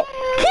 Keep it.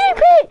 Keep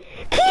it.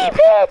 Keep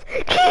it.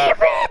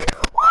 Keep it.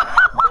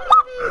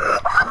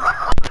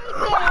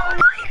 Oh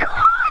my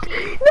god.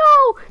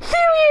 No,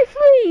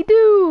 seriously,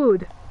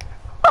 dude.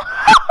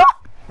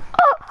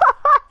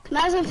 Can I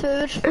have some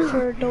food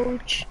for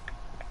Doge?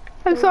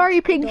 I'm sorry,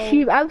 pink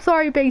sheep. I'm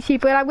sorry, pink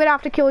sheep, but I'm gonna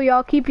have to kill you.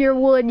 I'll keep your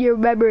wool in your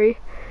memory.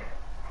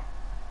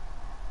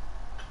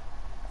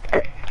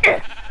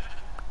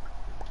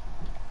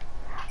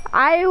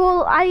 I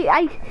will.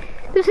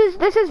 This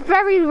is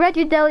very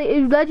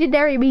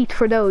legendary meat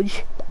for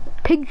Doge.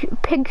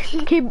 Pig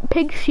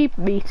sheep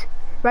meat,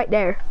 right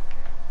there.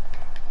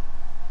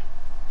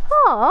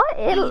 Oh,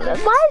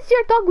 why is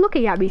your dog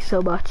looking at me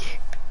so much?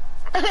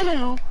 I don't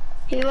know.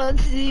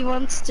 He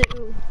wants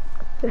to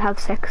have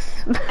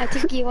sex. I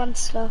think he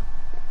wants to.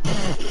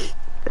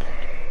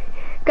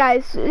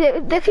 Guys,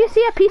 if you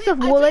see a piece of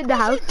wool in the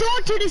house,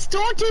 don't do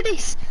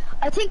this.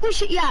 I think we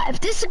should, yeah, if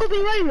this is gonna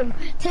be my room,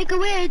 take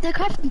away the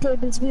crafting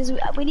tables because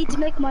we need to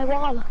make my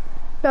wall.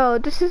 No,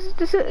 this is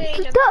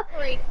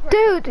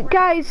dude,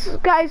 guys,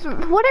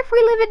 what if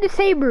we live in the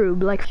same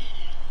room, like?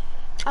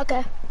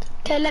 Okay,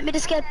 let me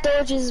just get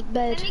Doge's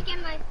bed.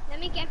 Let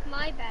me get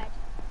my bed.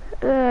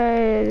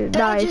 Doge's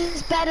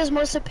Nice. bed is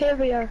more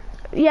superior.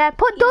 Yeah,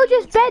 put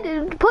Doge's bed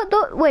in,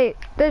 wait,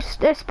 there's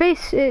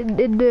space in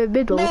the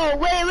middle. No,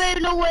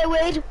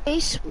 wait.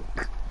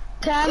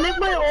 Can I make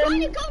my I'm trying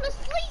own? to go to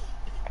sleep.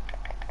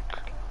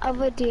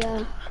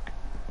 Idea.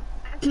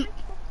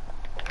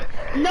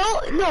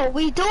 No,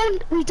 we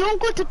don't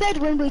go to bed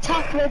when we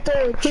talk about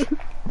Doge.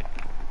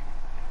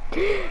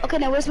 Okay,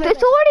 now where's my bed?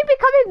 It's already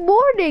becoming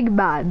morning,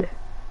 man.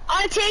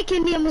 I'm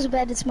taking Liam's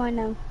bed, it's mine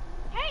now.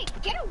 Hey,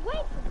 get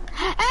away from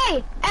me.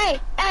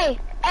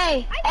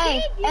 Hey!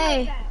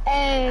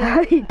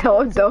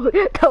 Don't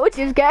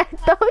just get,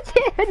 don't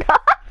you?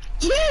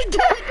 You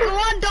don't go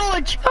on,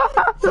 Doge!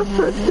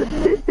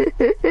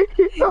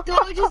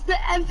 Doge is the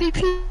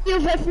MVP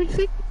of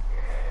everything.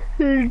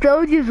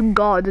 Doge is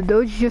God,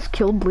 Doge just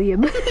killed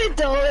Liam.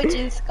 Doge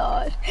is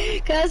God.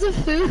 Can I have some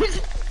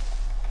food?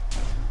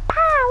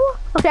 Pow!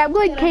 Okay, I'm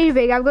going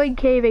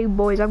caving,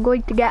 boys. I'm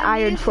going to get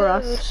iron for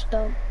us.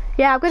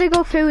 Yeah, I'm gonna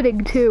go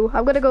fooding too.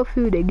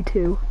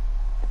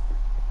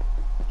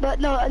 But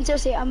no, and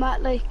seriously, I'm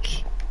at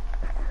like...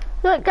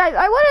 Look, guys,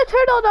 I want to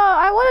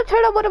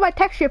turn on one of my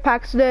texture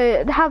packs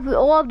to have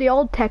all of the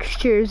old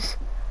textures.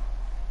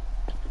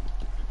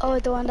 Oh,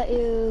 the one that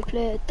you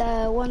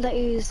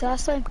used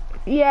last time?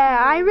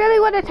 Yeah, I really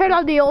want to turn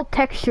on the old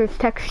texture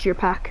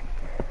pack.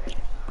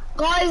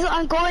 Guys,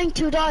 I'm going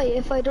to die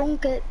if I don't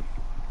get...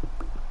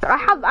 I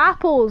have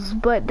apples,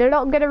 but they're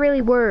not gonna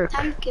really work.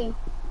 Thank you.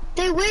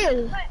 They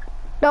will.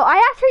 No, I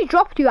actually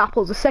dropped you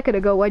apples a second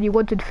ago when you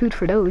wanted food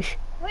for those.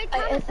 Wait,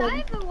 Thomas, I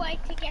have a way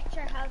to get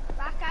your health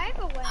back. I have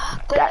a way.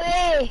 Go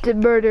away. The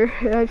murder.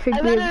 I think.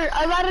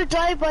 I'd rather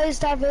die by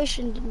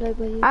starvation than die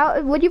by you.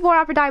 Would you more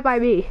rather die by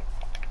me?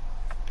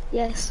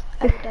 Yes,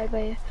 I would die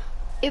by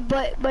you.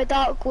 But my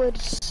dog would...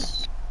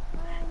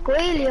 Go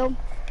away, Liam.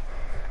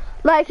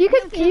 Like, you know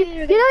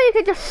you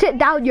could just sit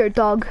down your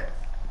dog.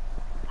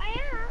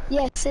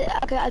 Yes,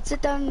 okay, I'd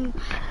sit down.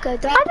 Okay,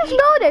 I just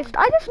noticed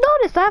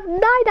I have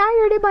 9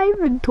 iron in my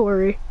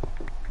inventory.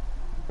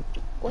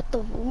 What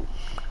the?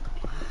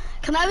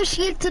 Can I have a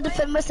shield to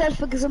defend myself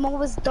because I'm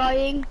always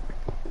dying?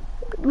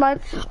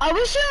 Like, I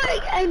wish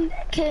I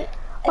can.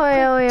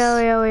 Wait.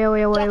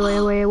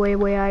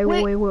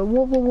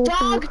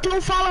 Dog,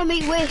 don't follow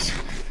me. Wait,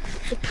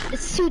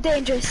 it's too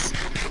dangerous.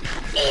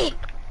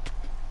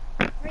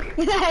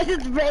 I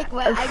just break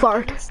my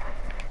fart.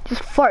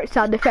 Just fart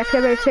sound effect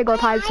every single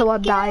time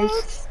someone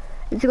dies.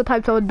 Every single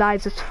time someone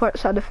dies, it's fart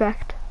sound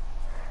effect.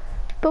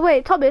 But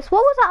wait, Thomas,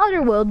 what was that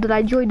other world that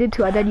I joined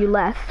into and then you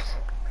left?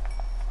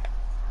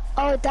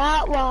 Oh,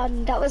 that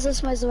one. That was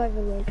just my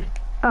survival world.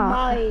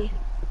 Oh.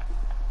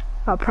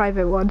 Oh,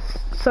 private ones.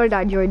 Sorry that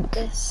I joined.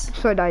 Yes.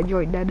 Sorry that I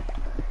joined then.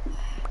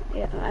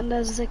 Yeah, and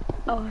there's like,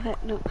 oh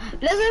heck no.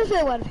 Let's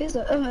play one. Please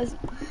don't.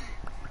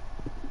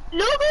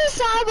 Nobody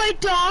saw my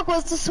dog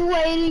was just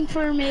waiting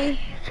for me.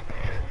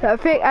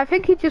 I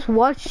think he just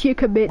watched you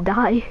commit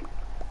die.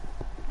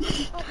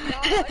 He's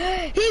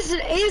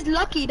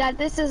lucky that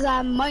this is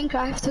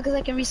Minecraft because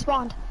I can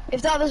respawn.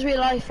 If that was real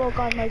life, oh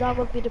god, my dog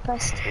would be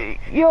depressed.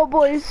 Yo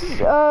boys,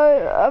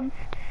 I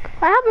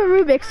have a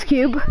Rubik's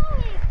cube. Do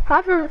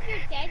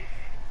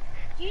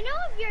you know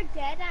if you're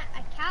dead,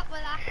 a cat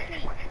will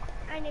actually,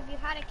 and if you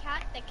had a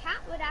cat, the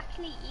cat would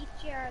actually eat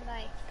your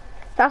like.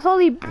 That's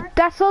only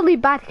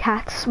bad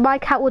cats. My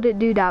cat wouldn't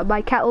do that.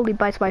 My cat only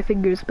bites my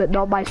fingers, but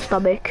not my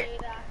stomach.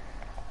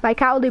 My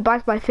cat only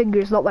bites my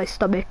fingers, not my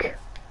stomach.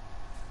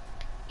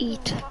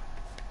 Eat.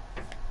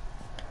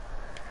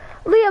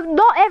 Liam,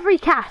 not every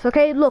cat,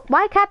 okay? Look,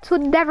 my cats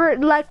would never,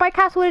 like, my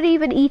cats wouldn't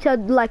even eat a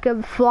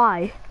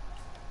fly.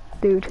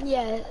 Dude.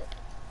 Yeah.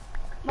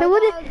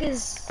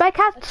 My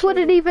cats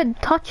wouldn't even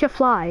touch a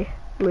fly,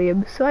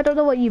 Liam, so I don't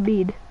know what you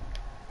mean.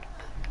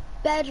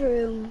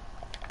 Bedroom.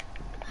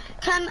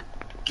 Can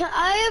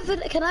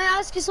I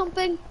ask you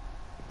something?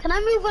 Can I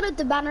move one of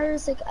the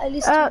banners, like at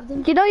least two of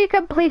them? You know you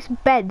can place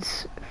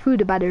beds through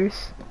the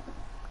banners.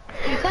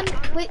 You can,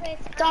 wait,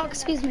 dog,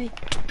 excuse me.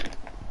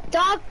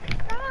 Dog,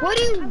 what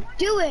are you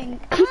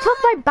doing? He took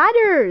my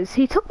banners!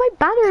 He took my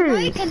banners!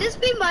 Wait, can this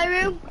be my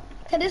room?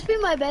 Can this be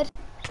my bed?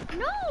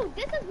 No,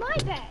 this is my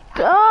bed.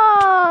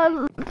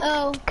 Oh!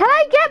 Can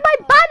I get my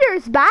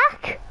banners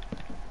back?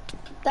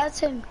 That's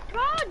him.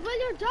 Rod, will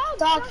your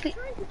dog please.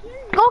 Okay,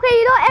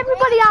 you know,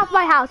 everybody out of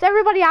my house.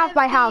 Everybody out of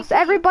my house.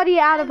 Everybody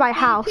out of my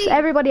house.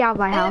 Everybody out of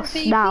my house.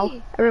 Now.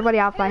 Everybody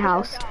out of my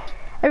house.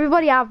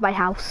 Everybody out of my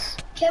house.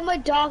 Kill my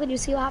dog and you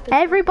see what happens.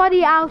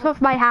 Everybody out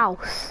of my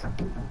house.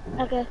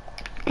 Okay.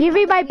 Give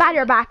me my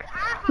banner back.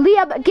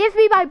 Liam, give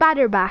me my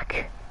banner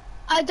back.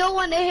 I don't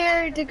want to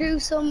hear the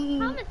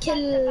gruesome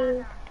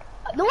kill.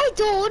 No, I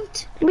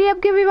don't. Liam,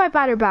 give me my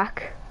banner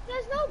back.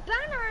 There's no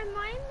banner in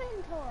my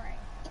inventory.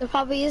 There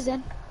probably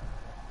isn't.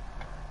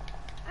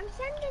 I'm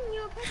sending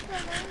you a picture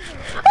of my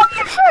inventory. Oh,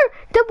 yeah, sure.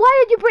 Then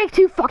why did you break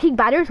 2 fucking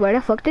banners? Where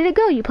the fuck did it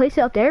go? You placed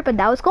it up there, but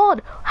now it's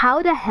gone.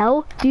 How the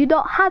hell do you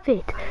not have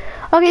it?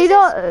 Okay, you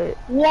know.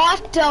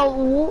 What the?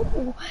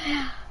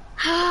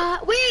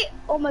 Wait.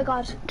 Oh my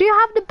god. Do you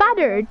have the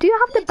banner? Do you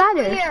have the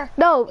banner? Here.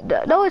 No,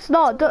 it's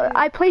not.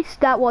 I placed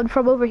that one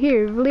from over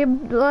here.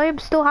 Liam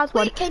still has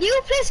one. Wait, can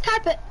you place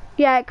carpet?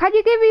 Yeah, can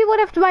you give me one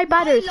of my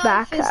banners My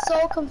back? life is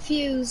so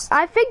confused.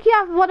 I think you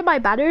have one of my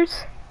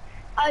banners.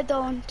 I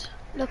don't.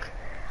 Look.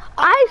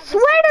 I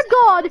swear to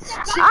God,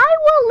 I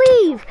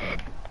will leave.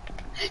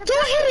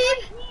 Don't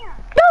hit me.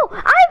 No,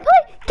 I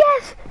play.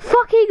 Guess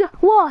fucking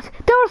what?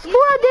 There was 4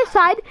 on this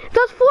side.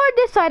 There was 4 on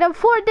this side and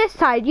 4 on this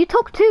side. You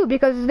took 2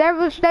 because there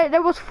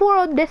was 4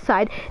 on this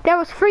side. There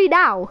was 3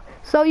 now.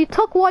 So you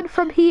took 1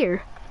 from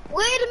here.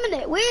 Wait a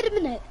minute. Wait a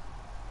minute.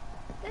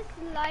 This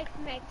life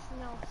makes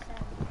no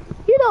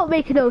sense. You don't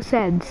make no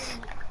sense.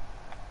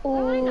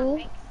 Why not Oh.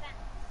 make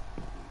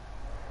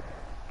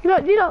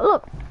sense? You know.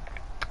 Look,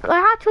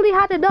 I actually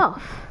had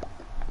enough.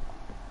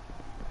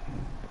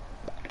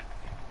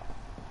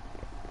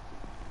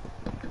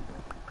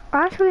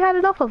 I actually had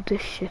enough of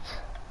this shit.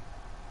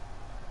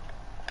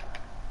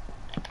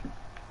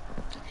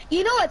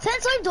 You know what?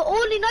 Since I'm the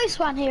only nice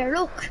one here,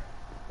 look.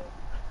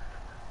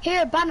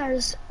 Here,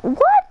 banners. What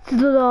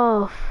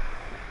the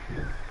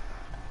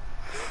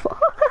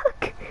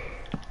fuck?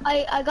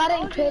 I got it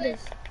in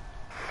creative.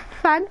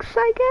 Thanks,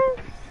 I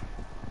guess.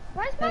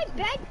 Where's my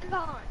bed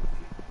gone?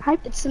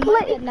 It's in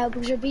my bed now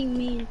because you're being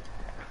mean.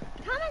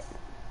 Thomas,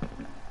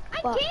 I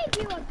What?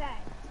 gave you a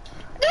bed.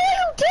 No,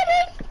 you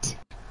didn't!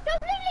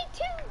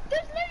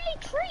 There's literally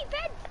 3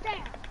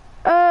 beds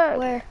there.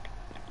 Where?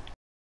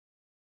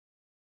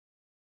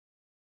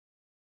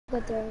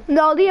 But there.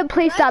 No, Liam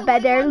placed that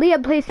bed there.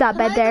 Liam placed that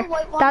Can I bed have there. the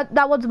white one?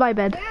 That one's my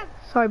bed. Yeah.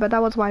 Sorry, but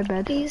that was my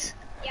bed. Please.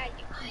 Yeah,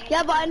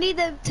 Yeah, but I need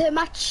them to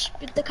match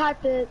with the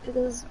carpet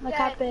because my Yeah,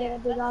 carpet yeah,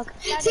 and the dog.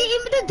 that See,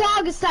 is even the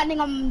dog is standing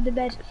on the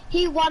bed.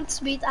 He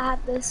wants me to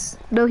have this.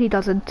 No, he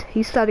doesn't.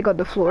 He's standing on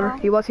the floor. Oh.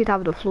 He wants you to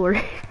have the floor.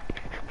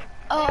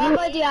 Oh, I have an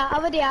idea. I have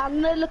an idea.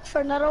 I'm gonna look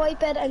for another white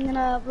bed. I'm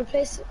gonna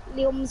replace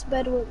Liam's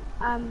bed with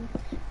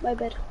my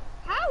bed.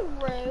 How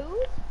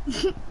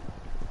rude.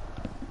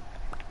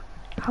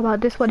 How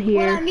about this one What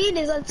here? I mean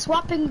is I'm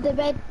swapping the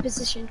bed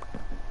position.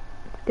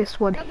 This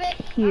one No, but,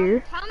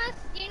 here. Thomas,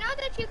 you know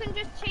that you can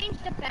just change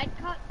the bed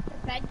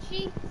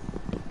sheets?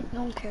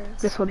 No one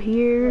cares. This one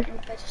here. No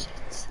bed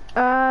sheets.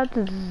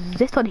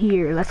 This one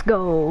here. Let's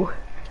go.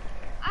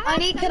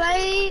 Can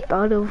I?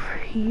 Out of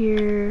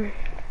here.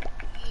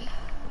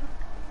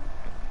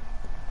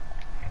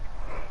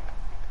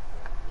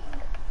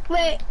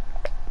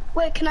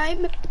 Wait, can I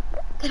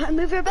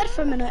move your bed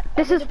for a minute?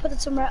 This I is- need to put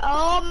it somewhere.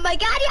 Oh my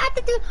God, you have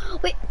to do.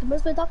 Wait,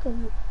 where's my dog?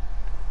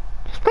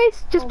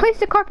 Just place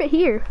the carpet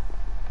here.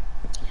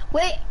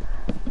 Wait.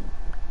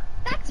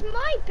 That's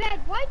my bed.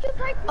 Why'd you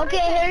break my Okay,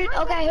 bed?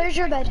 My bed here's is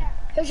your right bed. there.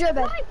 Here's your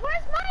bed. Why?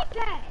 Where's my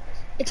bed?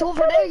 It's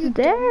over there. You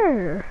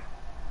There.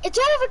 It's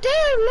over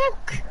there.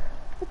 Look.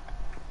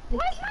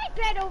 Why's my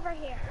bed over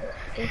here?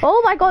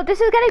 Oh my God, this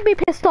is getting me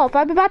pissed off.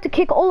 I'm about to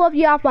kick all of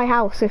you out of my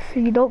house if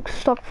you don't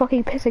stop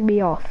fucking pissing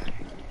me off.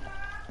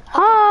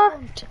 I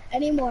won't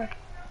anymore.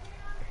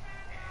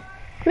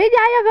 Meet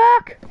you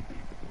back.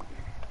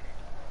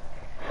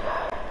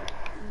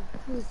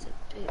 Who's the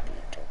baby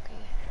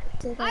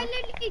turkey? I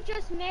literally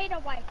just made a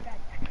white bed.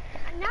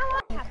 And now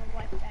I have a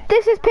white bed.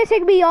 This is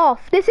pissing me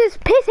off. This is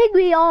pissing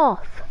me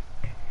off.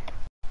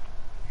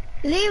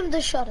 Liam,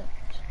 just shut it.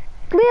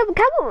 Liam,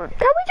 can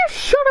we just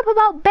shut up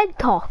about bed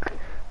talk?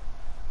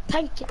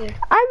 Thank you.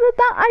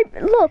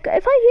 Look,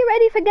 if I hear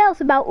anything else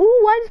about, ooh,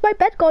 why is my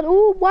bed gone?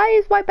 Ooh, why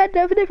is my bed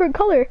of a different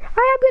color?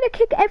 I am gonna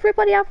kick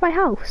everybody out of my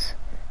house.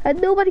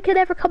 And nobody can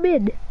ever come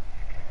in.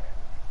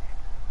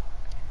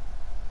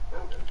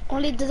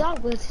 Only the dog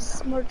will.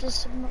 He's more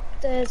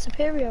the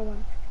superior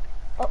one.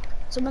 Oh,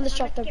 someone just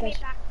dropped their Give me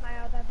bed. back my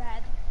other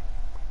bed.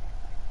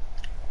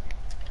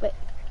 Wait.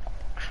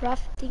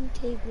 Crafting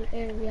table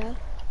area.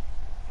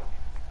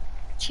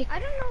 I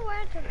don't know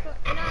where to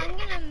put. No, I'm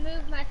gonna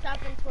move myself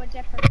into a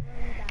different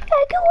room then.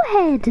 Yeah, go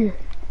ahead.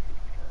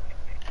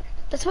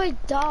 That's my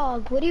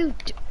dog. What do you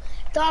do?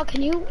 Dog,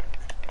 can you?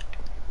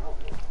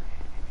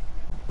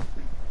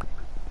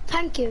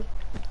 Thank you.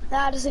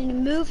 Now I just need to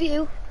move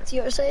you to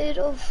your side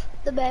of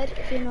the bed.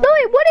 If you know. No,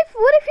 wait, what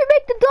if you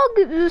make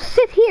the dog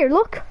sit here,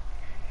 look?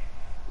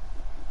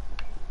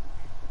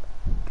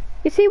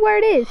 You see where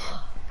it is?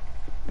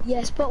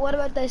 Yes, but what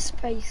about this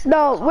space?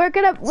 No, we're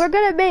gonna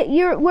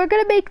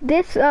make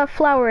this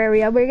flower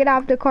area. We're gonna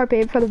have the carpet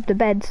in front of the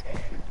beds.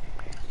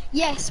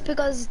 Yes,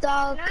 because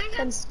dog Can I have-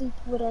 can sleep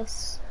with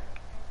us.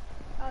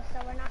 Oh, so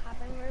we're not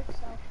having roofs?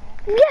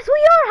 Okay. Yes,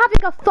 we are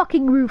having a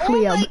fucking roof, Oh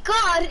Liam. my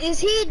God, is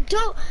he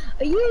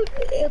Are you?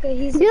 Okay,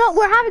 he's. You know,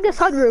 we're having a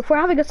sunroof. We're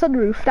having a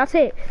sunroof. That's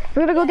it.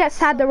 We're gonna go get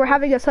sand and we're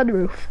having a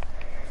sunroof.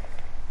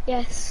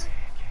 Yes,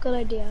 good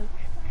idea.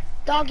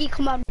 Doggy,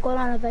 come on, go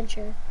on an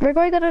adventure. We're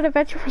going on an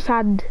adventure for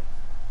sand.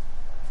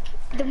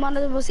 One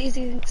of the most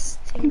easy things.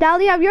 Now,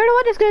 Liam, you're the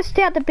one that's gonna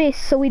stay at the base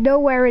so we know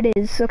where it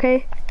is,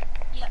 okay?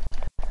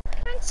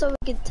 So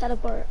we can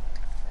teleport.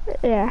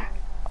 Yeah.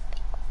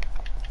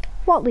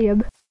 What,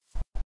 Liam?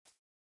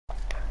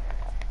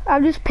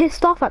 I'm just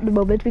pissed off at the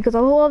moment because I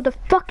love the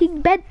fucking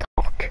bed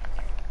talk.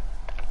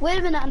 Wait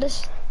a minute, I'm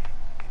just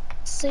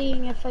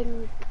seeing if I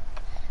can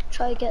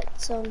try to get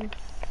some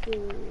food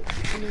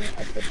in the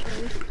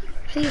adventure.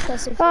 Please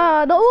test it.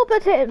 Normal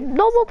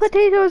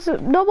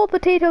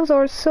potatoes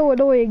are so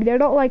annoying. They're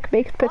not like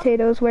baked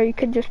potatoes where you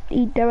can just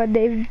eat them and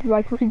they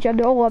like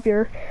regen all of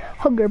your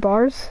hunger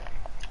bars.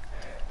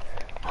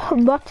 Raw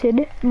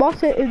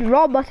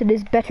mutton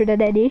is better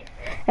than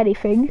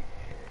anything.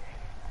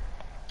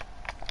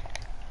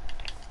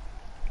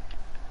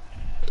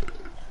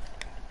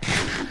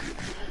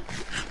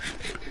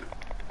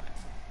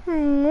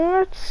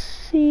 Let's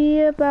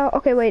see about.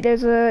 Okay, wait.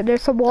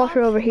 There's some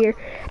water over here.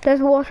 There's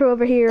water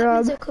over here.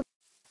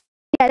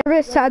 Yeah, there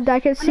is sand. I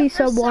can see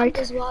some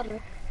white.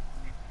 Water.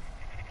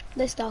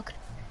 This dog.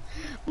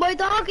 My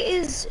dog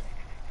is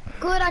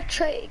good at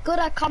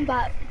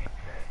combat.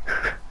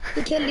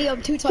 He killed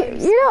Liam 2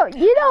 times. You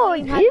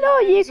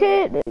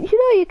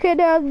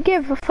could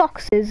give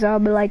foxes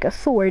like a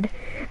sword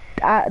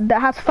that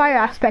has fire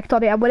aspect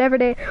on it, and whenever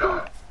they.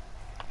 Dude,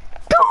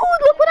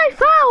 look what I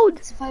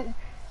found!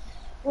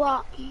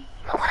 What?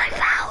 Look what I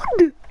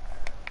found!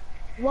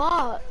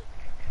 What?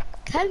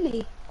 Tell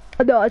me.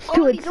 No, it's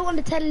too. You don't want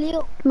to tell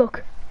Leo.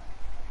 Look.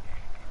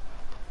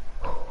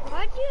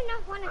 Why do you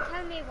not want to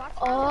tell me what?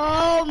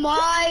 Oh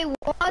my!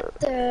 What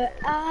the?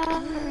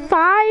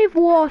 5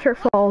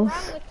 waterfalls.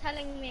 What's wrong with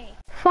telling me?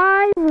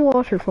 5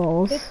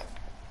 waterfalls.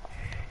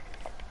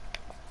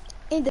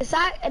 In the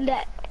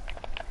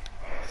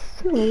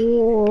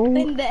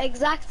in the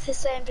exact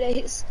same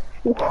place.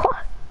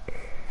 What?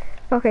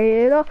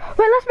 Okay, wait,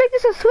 let's make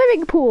this a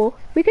swimming pool.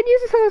 We can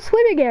use this as a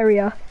swimming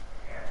area.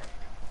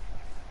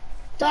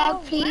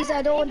 Dog, please,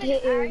 I don't want to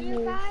hit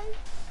you.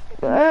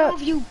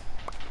 Move, you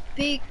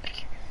big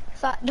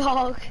fat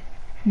dog.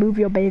 Move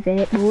your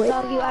baby.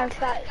 Dog, you are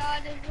fat.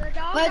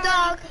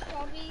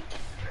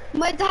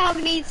 My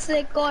dog needs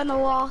to go on a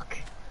walk.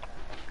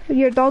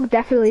 Your dog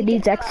definitely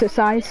needs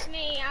exercise.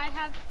 Me, I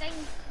have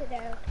things to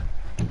do.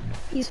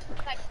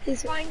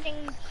 He's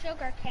finding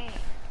sugar cane.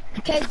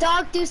 Okay,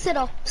 dog, do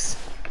sit-ups.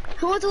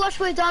 I want to watch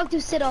my dog do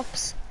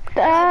sit-ups.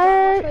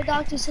 I'm my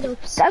dog do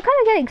sit-ups. kind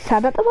of getting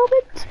sad at the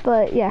moment,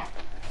 but yeah.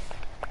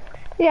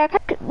 Yeah,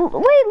 wait,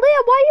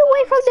 Liam, why are you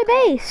away from the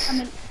base? I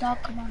mean, dog,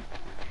 come on.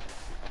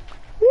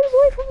 Liam's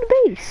away from the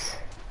base.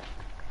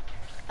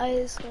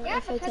 Yeah,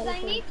 because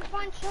I need to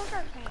find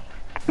sugar cane.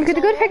 Okay,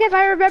 the good thing is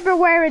I remember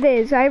where it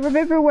is. I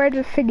remember where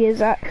the thing is.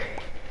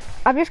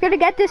 I'm just gonna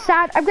get this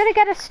sand. I'm gonna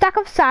get a stack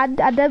of sand,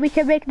 and then we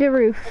can make the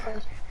roof. Okay.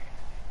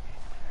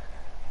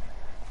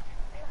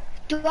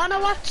 Do you wanna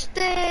watch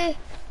the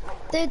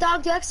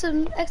dog do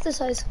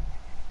exercise?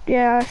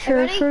 Yeah, sure.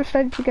 Ready? First,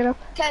 I need to get up.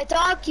 Okay,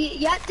 dog,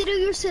 you have to do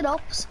your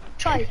sit-ups.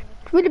 Try.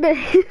 Wait a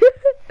minute.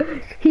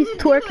 He's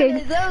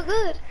twerking. So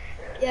good.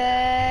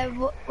 Yeah.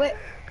 Wait,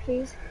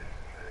 please.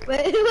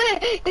 Wait.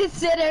 It's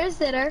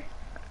sitter.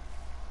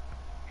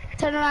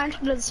 Turn around.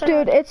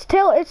 Dude, it's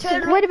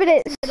wait a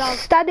minute.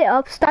 Stand it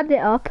up.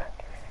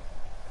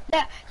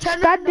 Yeah,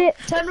 turn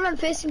around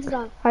facing the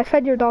dog. I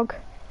fed your dog.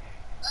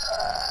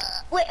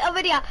 Wait,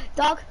 over there,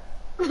 dog.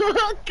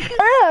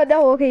 Oh,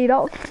 no, okay,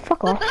 don't.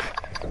 Fuck off.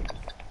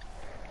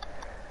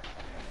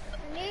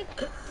 I need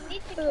to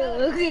kill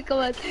Okay, come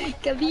on.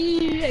 Come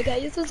here. I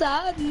got you some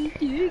sand.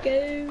 Here you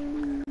go.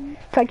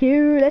 Thank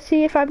you. Let's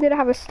see if I'm gonna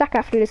have a stack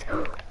after this.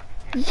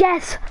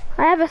 Yes!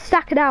 I have a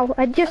stack now.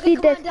 I just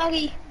need this. On,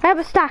 doggy. I have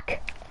a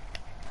stack.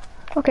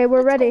 Okay,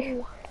 we're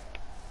ready.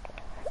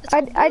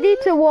 I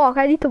need to walk.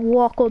 I need to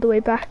walk all the way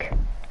back.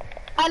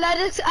 All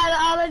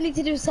I need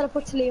to do is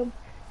teleport to Liam.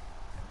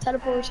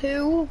 Teleport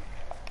to...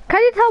 Can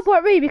you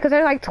teleport me? Because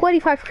there's like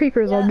 25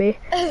 creepers on me.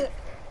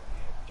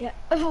 Yeah.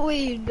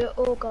 Wait,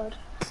 oh god.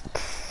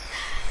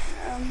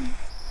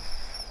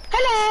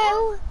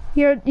 Hello!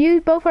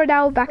 You both are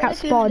now back at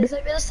spawn. I'm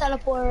gonna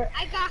teleport.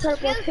 I got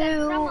Teleport killed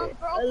and someone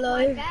broke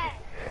alive. my bed.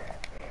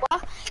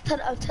 What?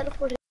 I'm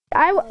teleporting.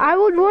 I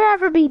would more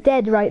rather be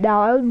dead right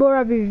now. I would more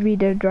rather be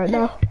dead right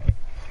now.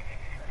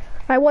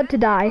 I want to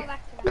die.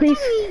 Please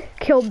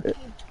kill me.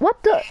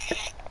 What the?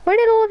 Where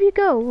did all of you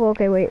go?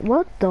 Okay, wait.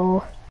 What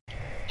the?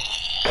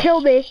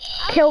 Kill me.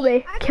 Kill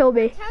me. Kill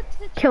me.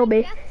 Kill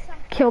me.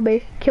 Kill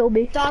me. Kill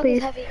me. Dog Please.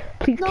 is heavy.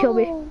 Please kill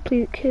me.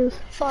 Please kill.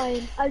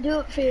 Fine, I'll do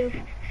it for you.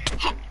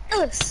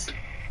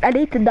 I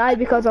need to die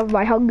because of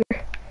my hunger.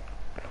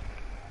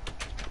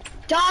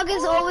 Dog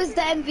is always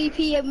the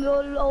MVP and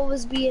will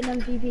always be an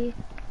MVP.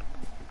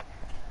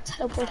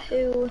 Teleport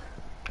who?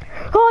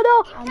 Oh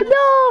no!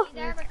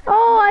 No!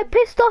 Oh, I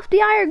pissed off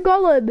the iron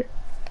golem.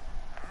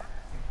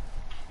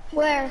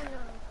 Where?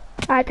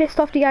 I pissed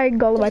off the iron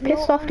golem. I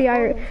pissed off the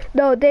iron.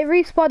 No, they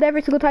respawn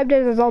every single time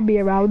there's a zombie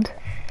around.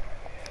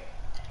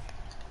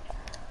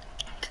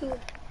 Cool.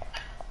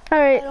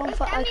 Alright.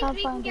 I can't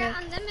we find can it. get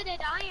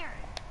unlimited iron.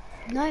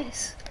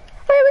 Nice.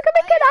 Wait, we can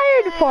make an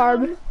iron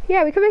farm.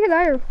 Yeah, we can make an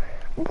iron.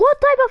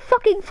 What type of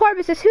fucking farm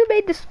is this? Who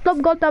made this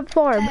dumb goddamn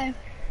farm?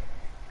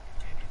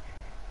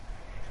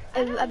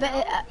 I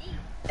bet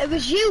it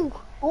was you.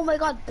 Oh my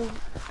god,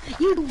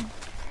 you.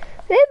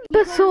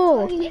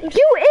 Imbecile! You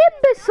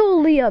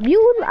imbecile, Liam!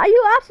 You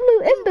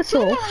absolute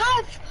imbecile!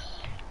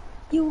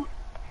 You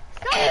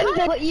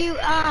what you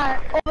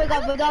are. Oh my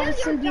god, but that was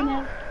still be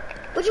now.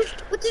 What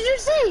did you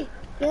say?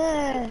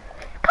 Yeah.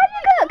 Can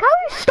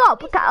you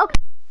stop. Okay.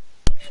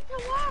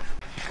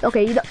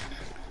 Okay, you know.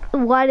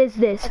 What is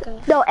this?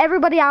 Okay. No,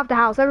 everybody out of the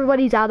house.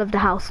 Everybody's out of the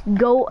house.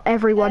 Go,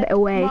 everyone,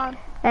 away.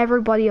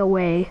 Everybody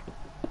away.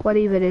 What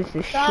even is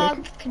this Dog,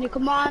 shit? can you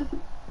come on?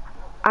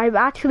 I'm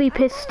actually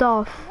pissed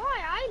off.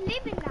 Why? I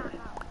live in that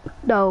house.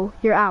 No,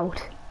 you're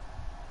out.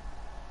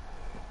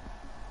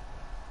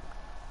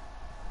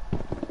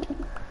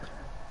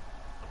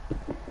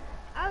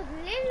 I was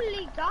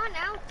literally gone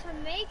out to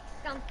make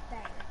something.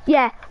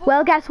 Yeah,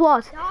 well guess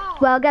what? No.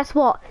 Well guess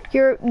what?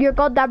 Your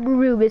goddamn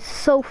room is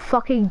so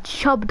fucking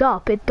chubbed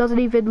up, it doesn't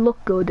even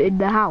look good in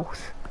the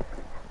house.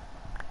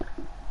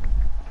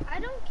 I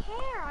don't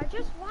care. I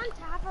just want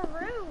to have a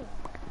room.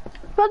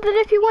 Well then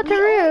if you want a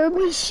room...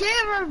 We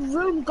share a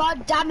room,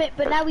 god damn it,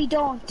 but now we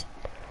don't.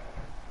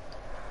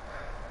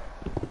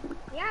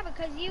 Yeah,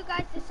 because you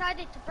guys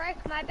decided to break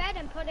my bed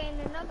and put it in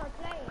another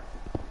place.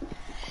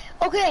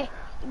 Okay,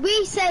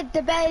 we said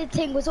the bed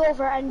thing was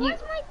over and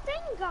Where's my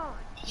thing gone?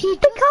 He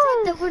just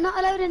said that we're not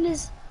allowed in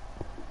his...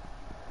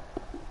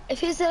 If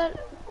he's a...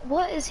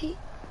 What is he?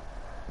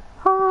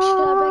 Should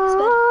I break his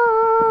bed?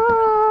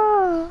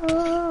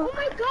 Oh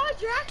my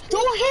god, you're actually...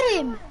 Don't hit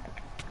him!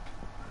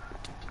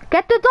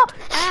 Get the dog!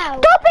 Ow.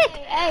 Stop it!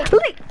 Hey.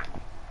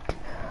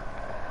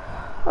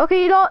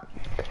 Okay, you know what?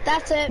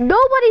 That's it.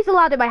 Nobody's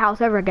allowed in my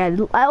house ever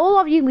again. All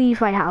of you leave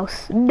my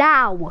house.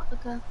 Now!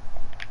 Okay.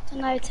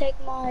 Can I take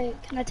my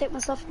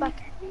stuff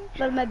back?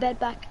 Well, my bed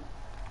back.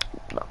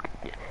 Look.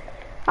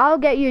 I'll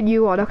get you a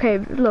new one. Okay,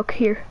 look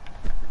here.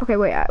 Okay,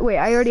 wait,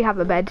 I already have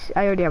a bed.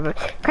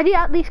 Can you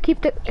at least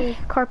keep the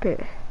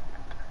carpet?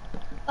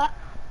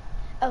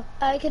 Oh,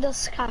 I could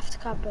just craft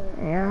carpet.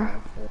 Yeah.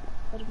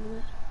 Wait a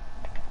minute.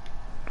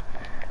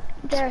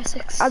 There are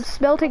 6. I'm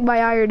smelting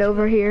my iron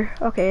over here.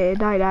 Okay,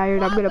 9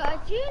 iron. I'm gonna.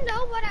 Do you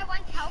know what I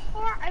went out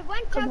for? I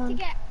went out to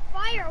get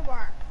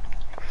fireworks.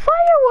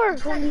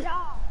 Fireworks!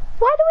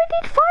 Why do we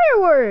need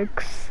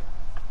fireworks?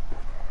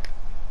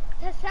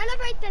 To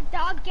celebrate the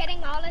dog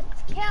getting all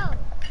its kills.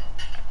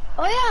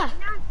 Oh yeah.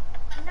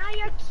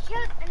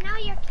 Now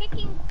you're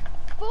kicking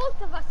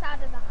both of us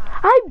out of the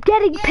house. I'm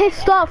getting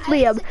pissed off,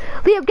 Liam.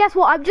 Liam, guess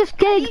what? I'm just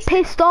getting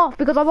pissed off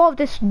because of all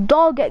this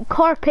dog and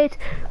carpet,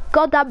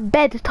 goddamn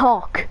bed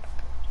talk.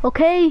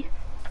 Okay?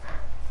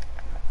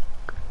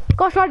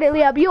 Gosh darn it,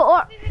 Liam.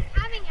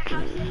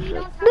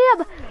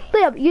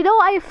 Liam, you know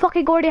I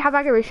fucking already have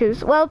anger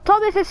issues. Well,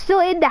 Thomas is still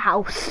in the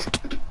house.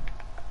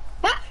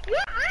 What? You're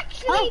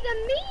actually the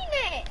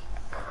meanest.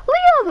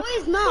 Liam! No,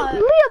 he's not.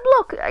 Liam,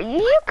 look,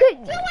 you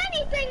could... Do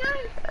anything.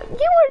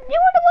 You were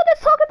the one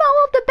that's talking about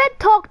all of the bed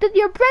talk, that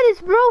your bed is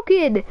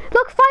broken.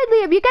 Look, fine,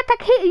 Liam, you get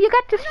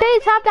to stay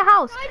inside the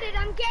house.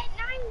 I'm getting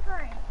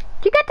angry.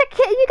 You get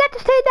to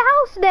stay in the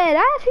house then.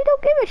 I actually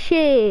don't give a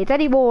shit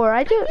anymore.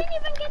 I didn't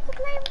even get to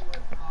play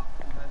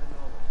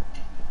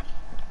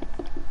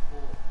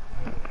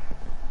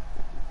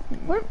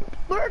with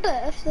Where the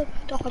F the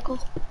dog go?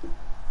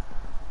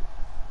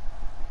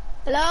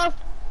 Hello?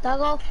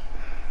 Doggo?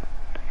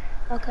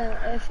 Okay,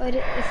 if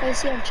I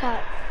see him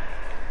chat.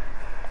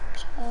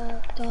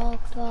 Dog.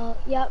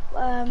 Yep,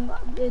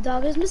 the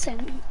dog is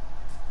missing.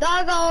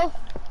 Doggo!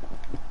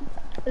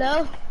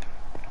 Hello?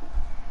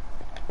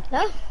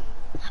 Hello?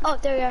 Oh,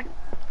 there we are.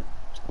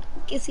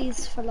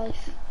 Kissies for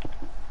life.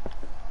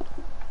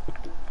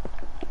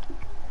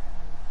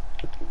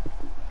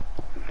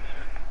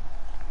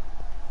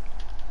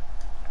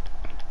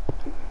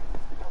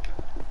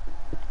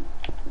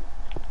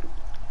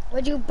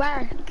 Would you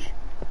bark?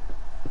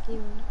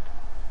 You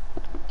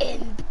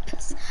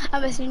imps.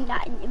 I'm assuming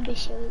that an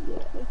imbecile. You're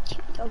a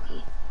cute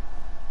doggy.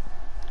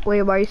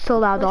 Wait, are you still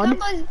loud on?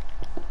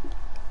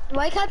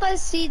 Why can't I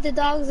see the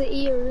dog's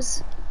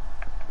ears?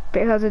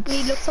 Because it's...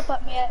 He looks up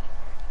at me.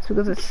 It's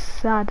because it's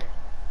sad.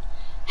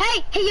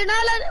 Hey, you're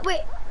not allowed.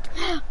 Wait.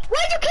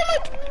 Why'd you kill my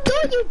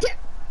dog? You did.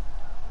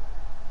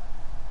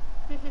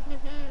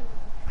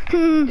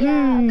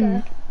 Yeah.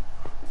 Okay.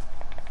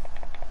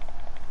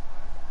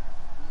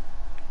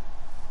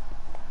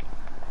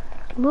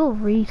 Little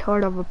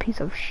retard of a piece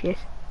of shit.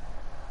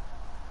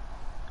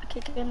 I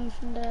kicked him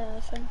from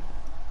the thing.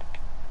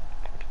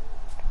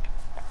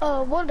 Oh,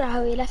 I wonder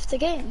how he left the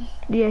game.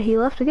 Yeah, he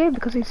left the game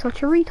because he's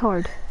such a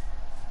retard.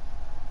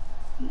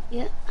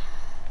 Yeah.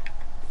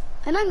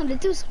 And I'm gonna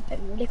do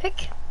something really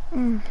quick.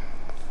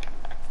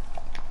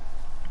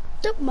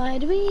 Don't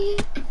mind me.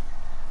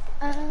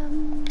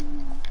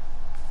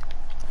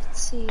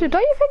 Let's see. Dude,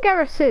 don't you think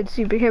ever since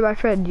you became my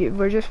friend, you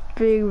were just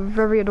being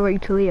very annoying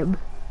to Liam?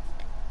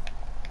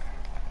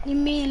 You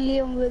mean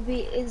Liam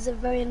is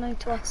very annoying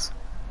to us?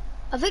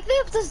 I think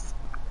Liam's just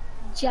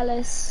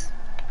jealous.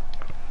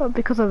 Well,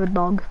 because of a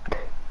dog.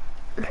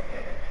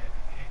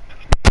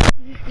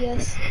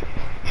 Yes,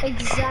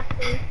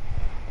 exactly.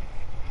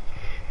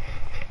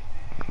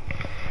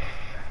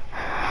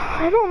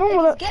 I don't know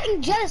what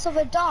getting jealous of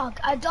a dog.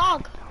 A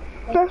dog.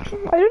 I don't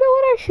know what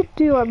I should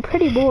do. I'm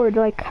pretty bored.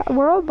 Like,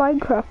 we're on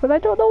Minecraft, but I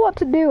don't know what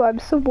to do. I'm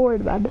so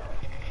bored, man.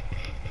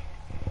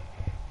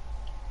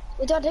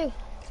 What do I do?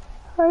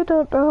 I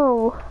don't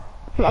know.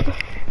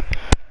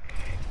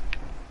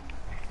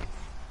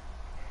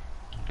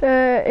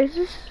 Is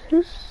this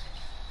who's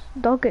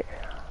dog?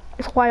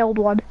 It's wild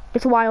one.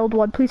 It's wild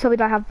one. Please tell me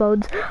that I have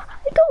bones.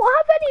 I don't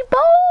have any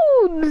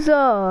bones.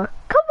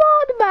 Come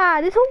on,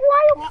 man. It's a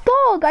wild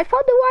dog. I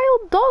found a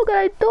wild dog and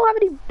I don't have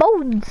any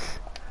bones.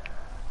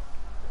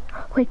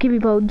 Wait, give me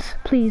bones,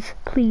 please,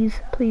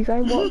 please, please. I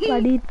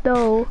need to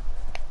know.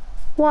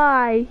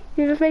 Why?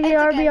 You're just making an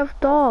army of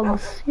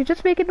dogs. You're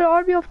just making an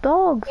army of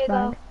dogs,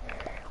 man.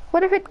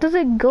 What if it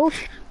doesn't go?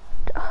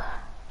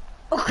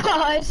 Oh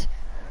God.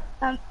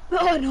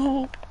 Oh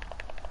no.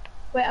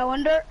 Wait, I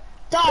wonder.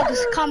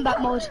 Dogs,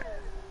 combat mode.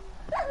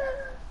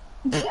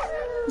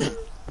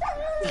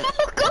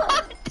 Oh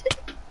God.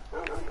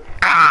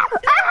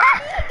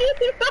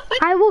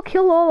 I will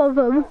kill all of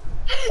them.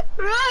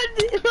 Run,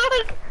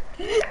 run,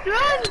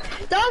 run.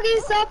 Doggy,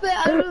 stop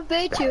it. I will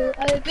bait you.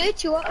 I will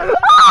bait you. Run.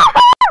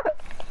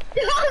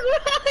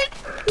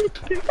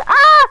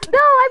 Ah, no,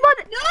 I'm on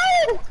it.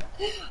 No.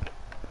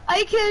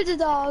 I killed a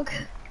dog.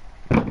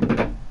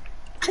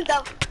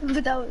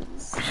 That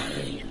was...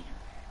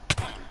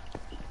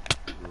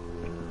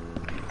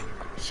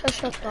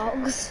 Shush up,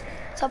 dogs.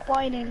 Stop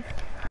whining.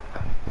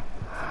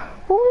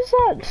 What was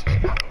that?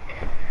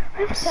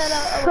 I'm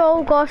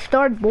so gosh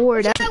darn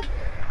bored.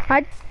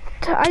 I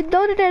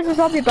know that there's a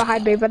zombie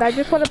behind me, but I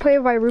just want to play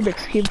with my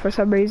Rubik's Cube for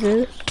some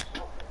reason.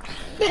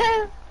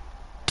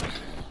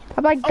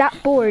 I'm like that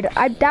bored.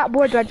 I'm that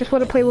bored that I just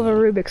want to play with a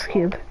Rubik's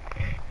Cube.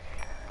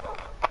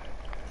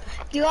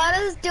 Do you want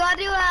to do I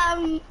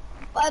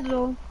don't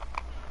know,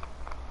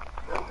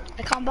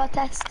 a combat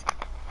test?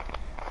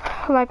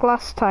 Like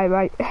last time,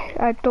 I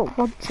don't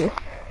want to.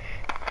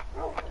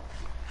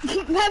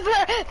 remember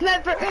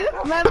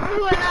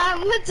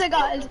when what's it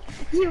called?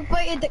 You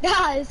fighted the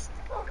guys.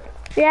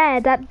 Yeah,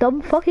 that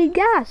dumb fucking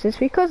gas. It's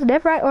because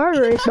netherite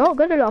armor is not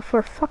good enough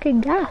for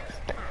fucking gas.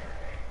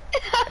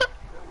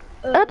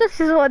 Oh, this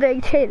is what they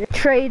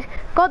trade.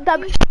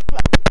 Goddamn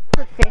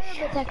for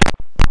fish.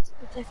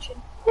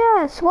 Protection.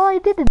 Yes, well I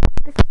didn't.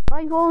 Because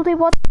I only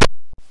want.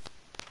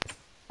 I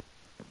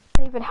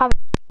don't even have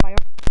fire.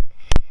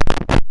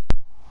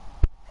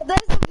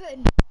 There's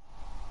something.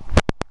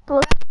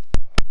 Look.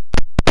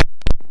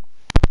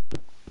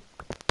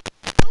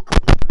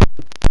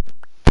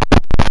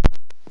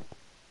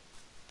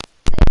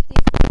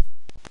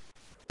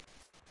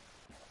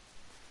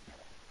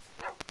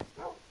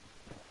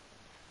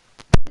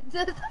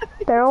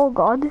 They're all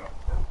gone.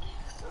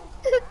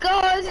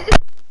 God.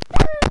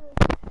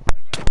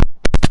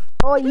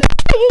 Oh, you.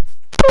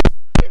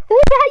 Who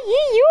are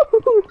you? Who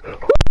are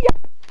you?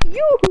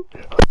 You.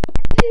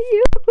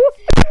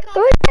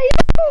 Who are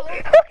you?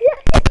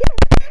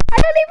 I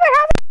don't even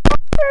have a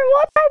for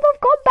what type of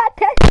combat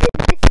test is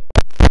this?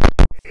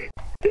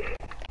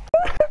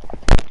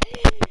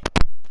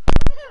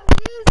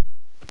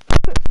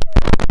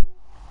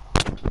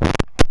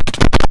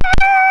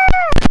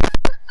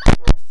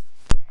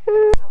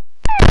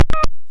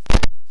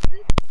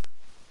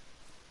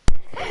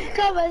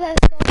 Come on,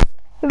 let's go.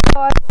 No,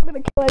 I'm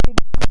gonna kill any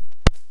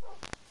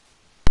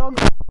dog.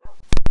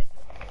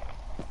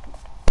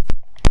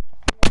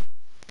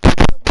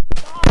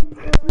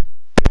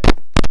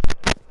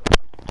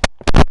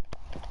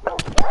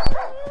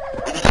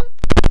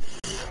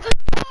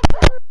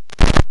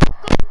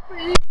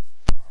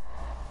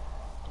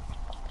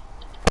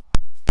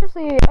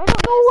 Seriously, I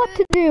don't know what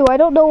to do. I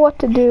don't know what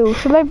to do.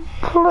 Should I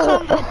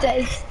Combat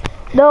test.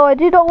 No, I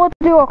do not want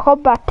to do a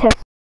combat test.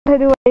 To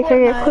do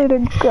anything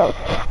including go.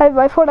 And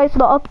my Fortnite's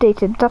not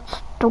updated.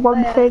 That's the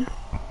one thing.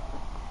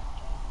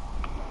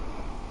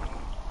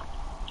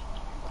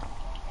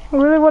 I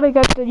really want to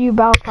get the new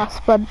battle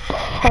pass, but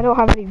I don't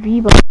have any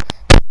V-Bucks.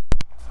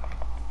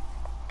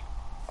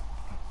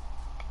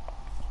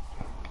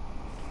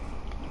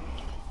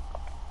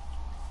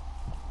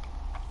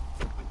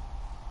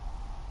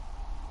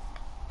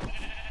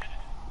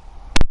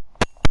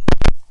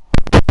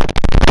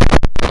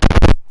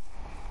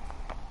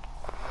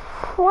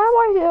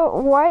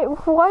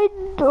 Why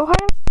do I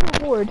have to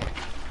reward?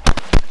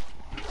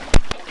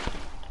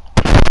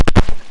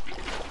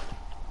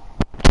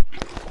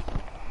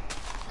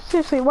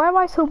 Seriously, why am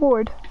I so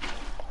bored?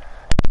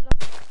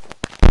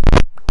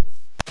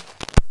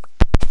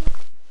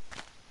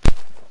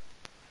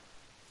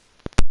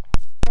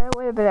 Yeah,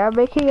 wait a minute, I'm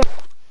making a...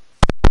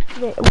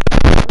 Wait,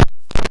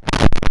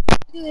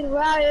 Dude,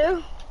 where are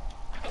you?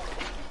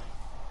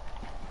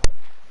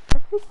 I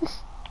think this...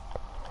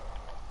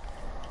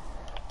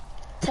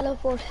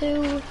 Teleport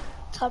who?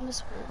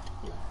 Thomas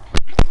Wood.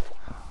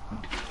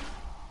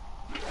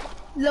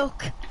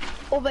 Look.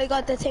 Oh my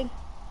god, the thing.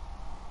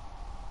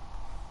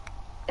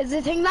 Is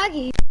the thing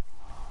laggy?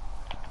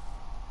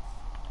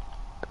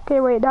 Okay,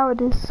 wait, now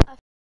it is.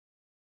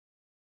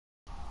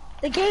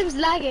 The game's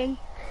lagging.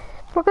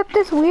 Look at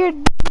this weird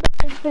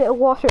infinite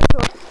water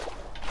source.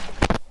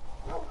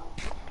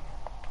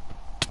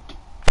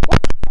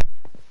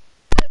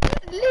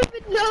 Leave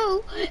it,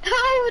 no!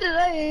 How did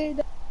I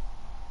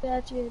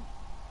that you?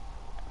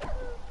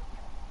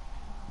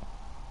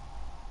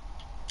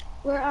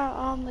 Where are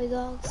all my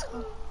dogs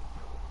gone?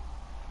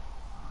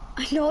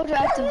 I know they're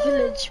at the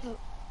village, but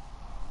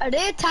Are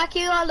they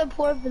attacking all the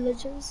poor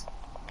villagers?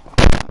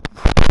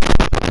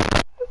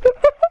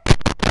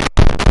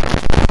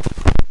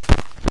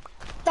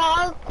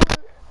 Dog.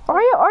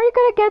 Are you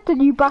gonna get the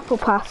new battle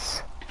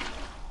pass?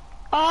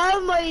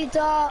 Oh my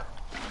god.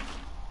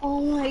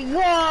 Oh my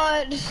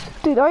god.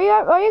 Dude, are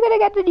you gonna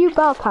get the new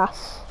battle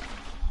pass?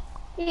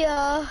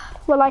 Yeah.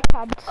 Well, I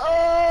can't.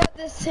 Oh,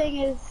 this thing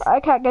is.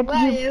 I can't get the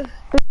Where are new. you?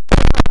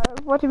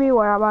 What do you mean?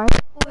 Where am I?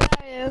 Where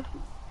are you?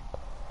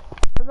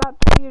 I'm at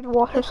the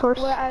water source.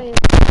 Where are you?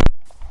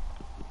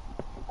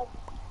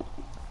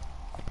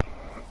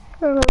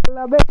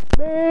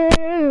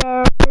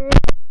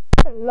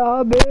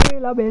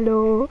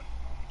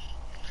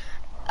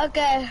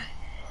 Okay.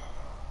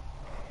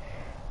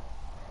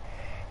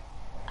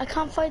 I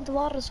can't find the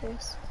water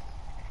source.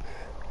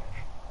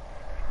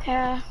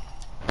 Here.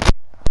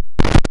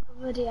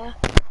 Video.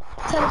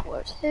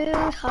 Teleport.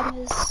 Who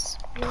comes?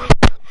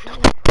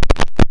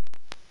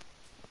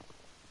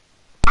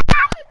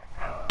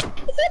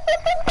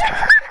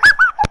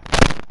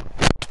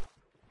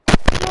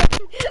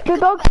 The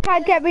dogs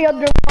can't get me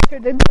underwater.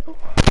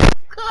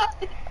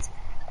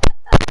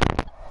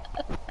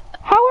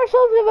 How are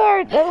some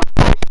of them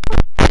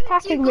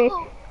attacking me?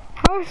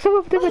 How are some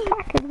of them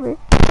attacking me?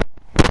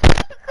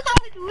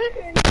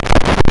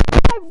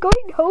 I'm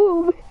going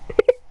home.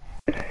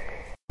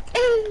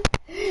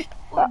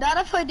 Well, not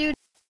if I do.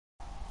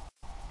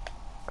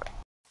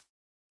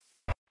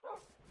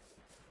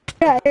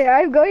 Yeah,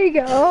 I'm going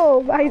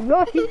home. I'm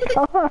going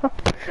home.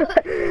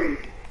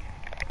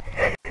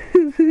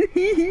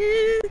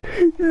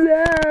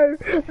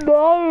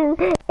 No,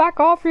 back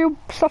off, you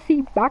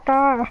sussy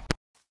baka.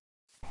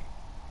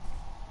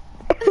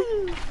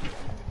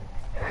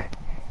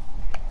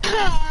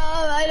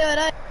 I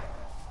know.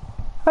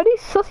 Are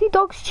these sussy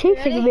dogs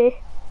chasing me?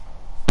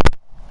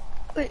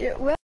 Wait,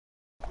 where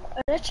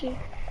are you?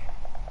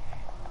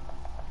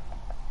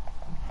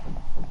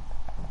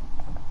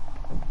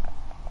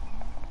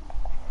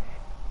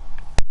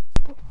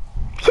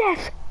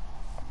 Yes!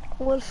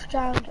 Wolf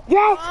drowned.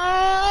 Yes!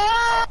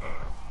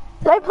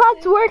 My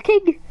plan's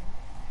working!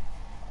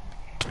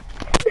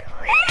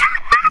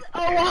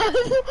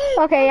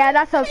 Okay, yeah,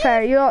 that's not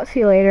fair. You'll see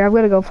you later. I'm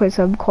gonna go play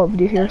some Call of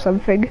Duty or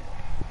something.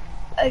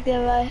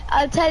 Okay, bye.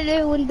 I'll tell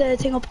you when the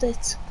thing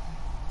updates.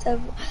 So,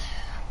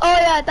 oh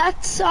yeah,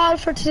 that's all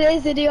for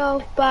today's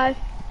video. Bye.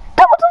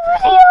 That was a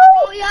video!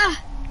 Oh yeah!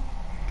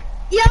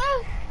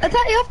 Yeah! I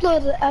thought you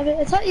uploaded it.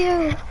 I thought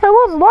you... I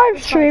was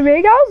live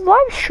streaming,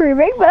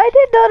 but I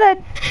didn't know that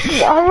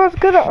I was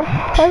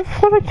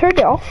gonna turn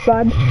it off,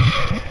 man.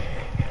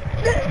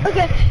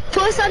 Okay,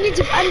 first I need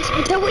to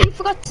tell what you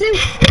forgot to do.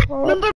 Remember